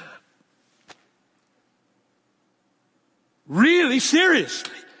 Really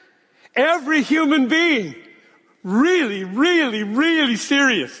seriously. Every human being, really, really, really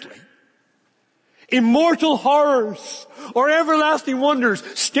seriously. Immortal horrors or everlasting wonders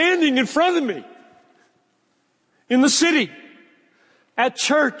standing in front of me. In the city, at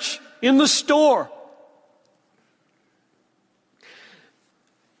church, in the store.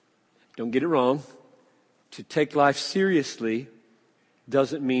 Don't get it wrong. To take life seriously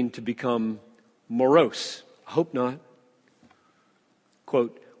doesn't mean to become morose. I hope not.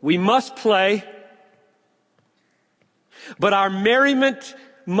 Quote, we must play, but our merriment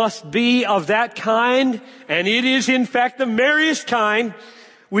must be of that kind, and it is in fact the merriest kind,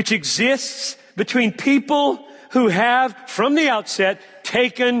 which exists between people who have, from the outset,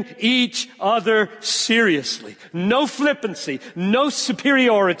 taken each other seriously. No flippancy, no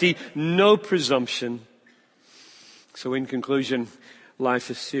superiority, no presumption. So in conclusion,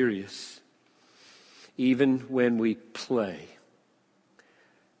 life is serious, even when we play.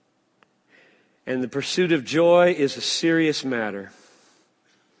 And the pursuit of joy is a serious matter.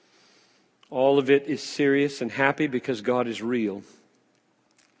 All of it is serious and happy because God is real.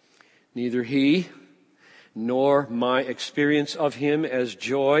 Neither He nor my experience of Him as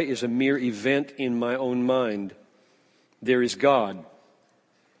joy is a mere event in my own mind. There is God.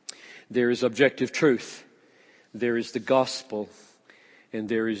 There is objective truth. There is the gospel. And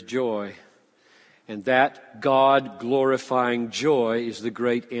there is joy. And that God-glorifying joy is the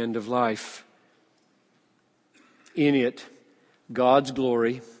great end of life. In it, God's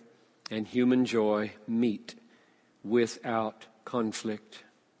glory and human joy meet without conflict.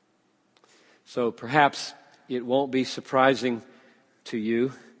 So perhaps it won't be surprising to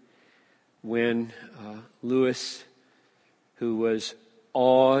you when Lewis, who was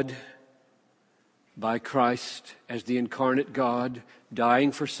awed by Christ as the incarnate God,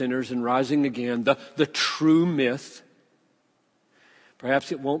 dying for sinners and rising again, the true myth,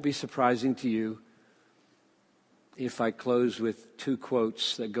 perhaps it won't be surprising to you if I close with two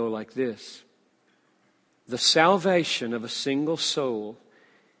quotes that go like this. The salvation of a single soul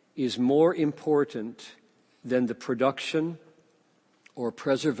is more important than the production or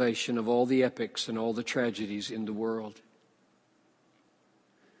preservation of all the epics and all the tragedies in the world.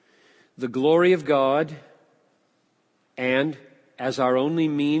 The glory of God, and as our only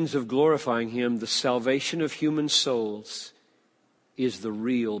means of glorifying Him, the salvation of human souls is the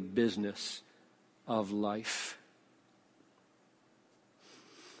real business of life.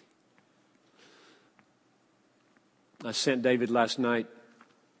 I sent David last night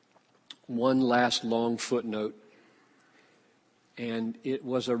one last long footnote, and it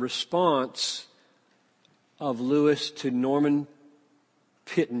was a response of Lewis to Norman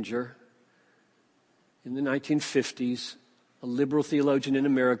Pittenger in the 1950s, a liberal theologian in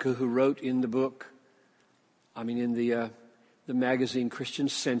America who wrote in the magazine Christian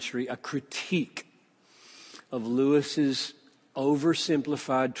Century, a critique of Lewis's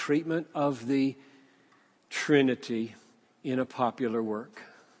oversimplified treatment of the Trinity in a popular work.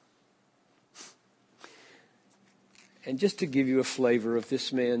 And just to give you a flavor of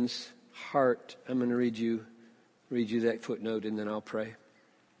this man's heart, I'm going to read you that footnote, and then I'll pray.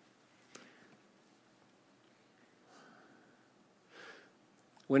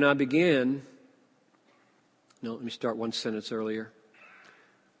 When I began, let me start one sentence earlier.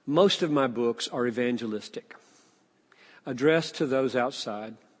 Most of my books are evangelistic, addressed to those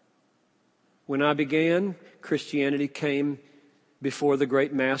outside. When I began, Christianity came before the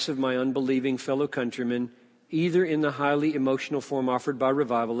great mass of my unbelieving fellow countrymen, either in the highly emotional form offered by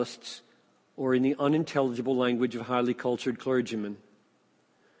revivalists or in the unintelligible language of highly cultured clergymen.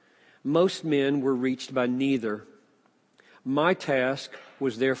 Most men were reached by neither. My task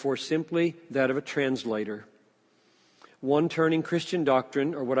was therefore simply that of a translator, one turning Christian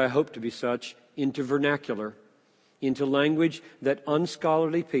doctrine, or what I hope to be such, into vernacular, into language that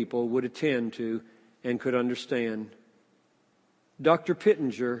unscholarly people would attend to and could understand. Dr.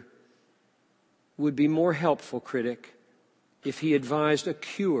 Pittenger would be more helpful critic if he advised a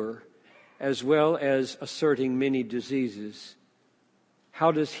cure as well as asserting many diseases.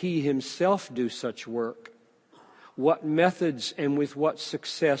 How does he himself do such work? What methods and with what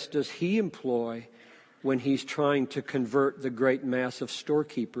success does he employ when he's trying to convert the great mass of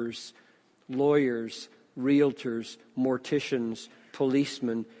storekeepers, lawyers, realtors, morticians,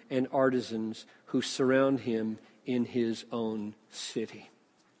 policemen, and artisans who surround him in his own city?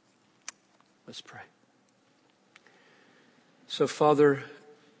 Let's pray. So, Father,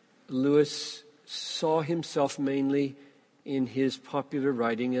 Lewis saw himself mainly in his popular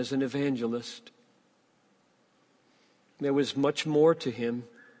writing as an evangelist. There was much more to him,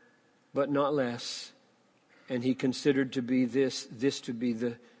 but not less. And he considered to be this to be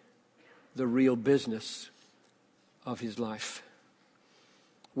the real business of his life.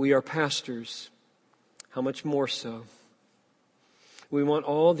 We are pastors. How much more so? We want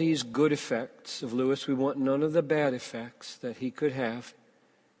all these good effects of Lewis. We want none of the bad effects that he could have.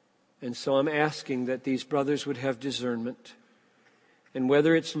 And so I'm asking that these brothers would have discernment. And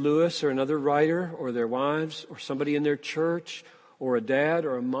whether it's Lewis or another writer or their wives or somebody in their church or a dad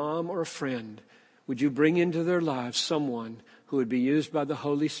or a mom or a friend, would you bring into their lives someone who would be used by the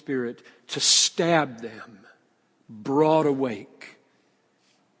Holy Spirit to stab them broad awake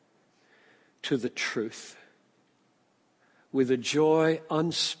to the truth with a joy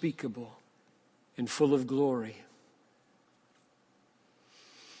unspeakable and full of glory.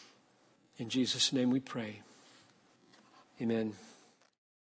 In Jesus' name we pray. Amen.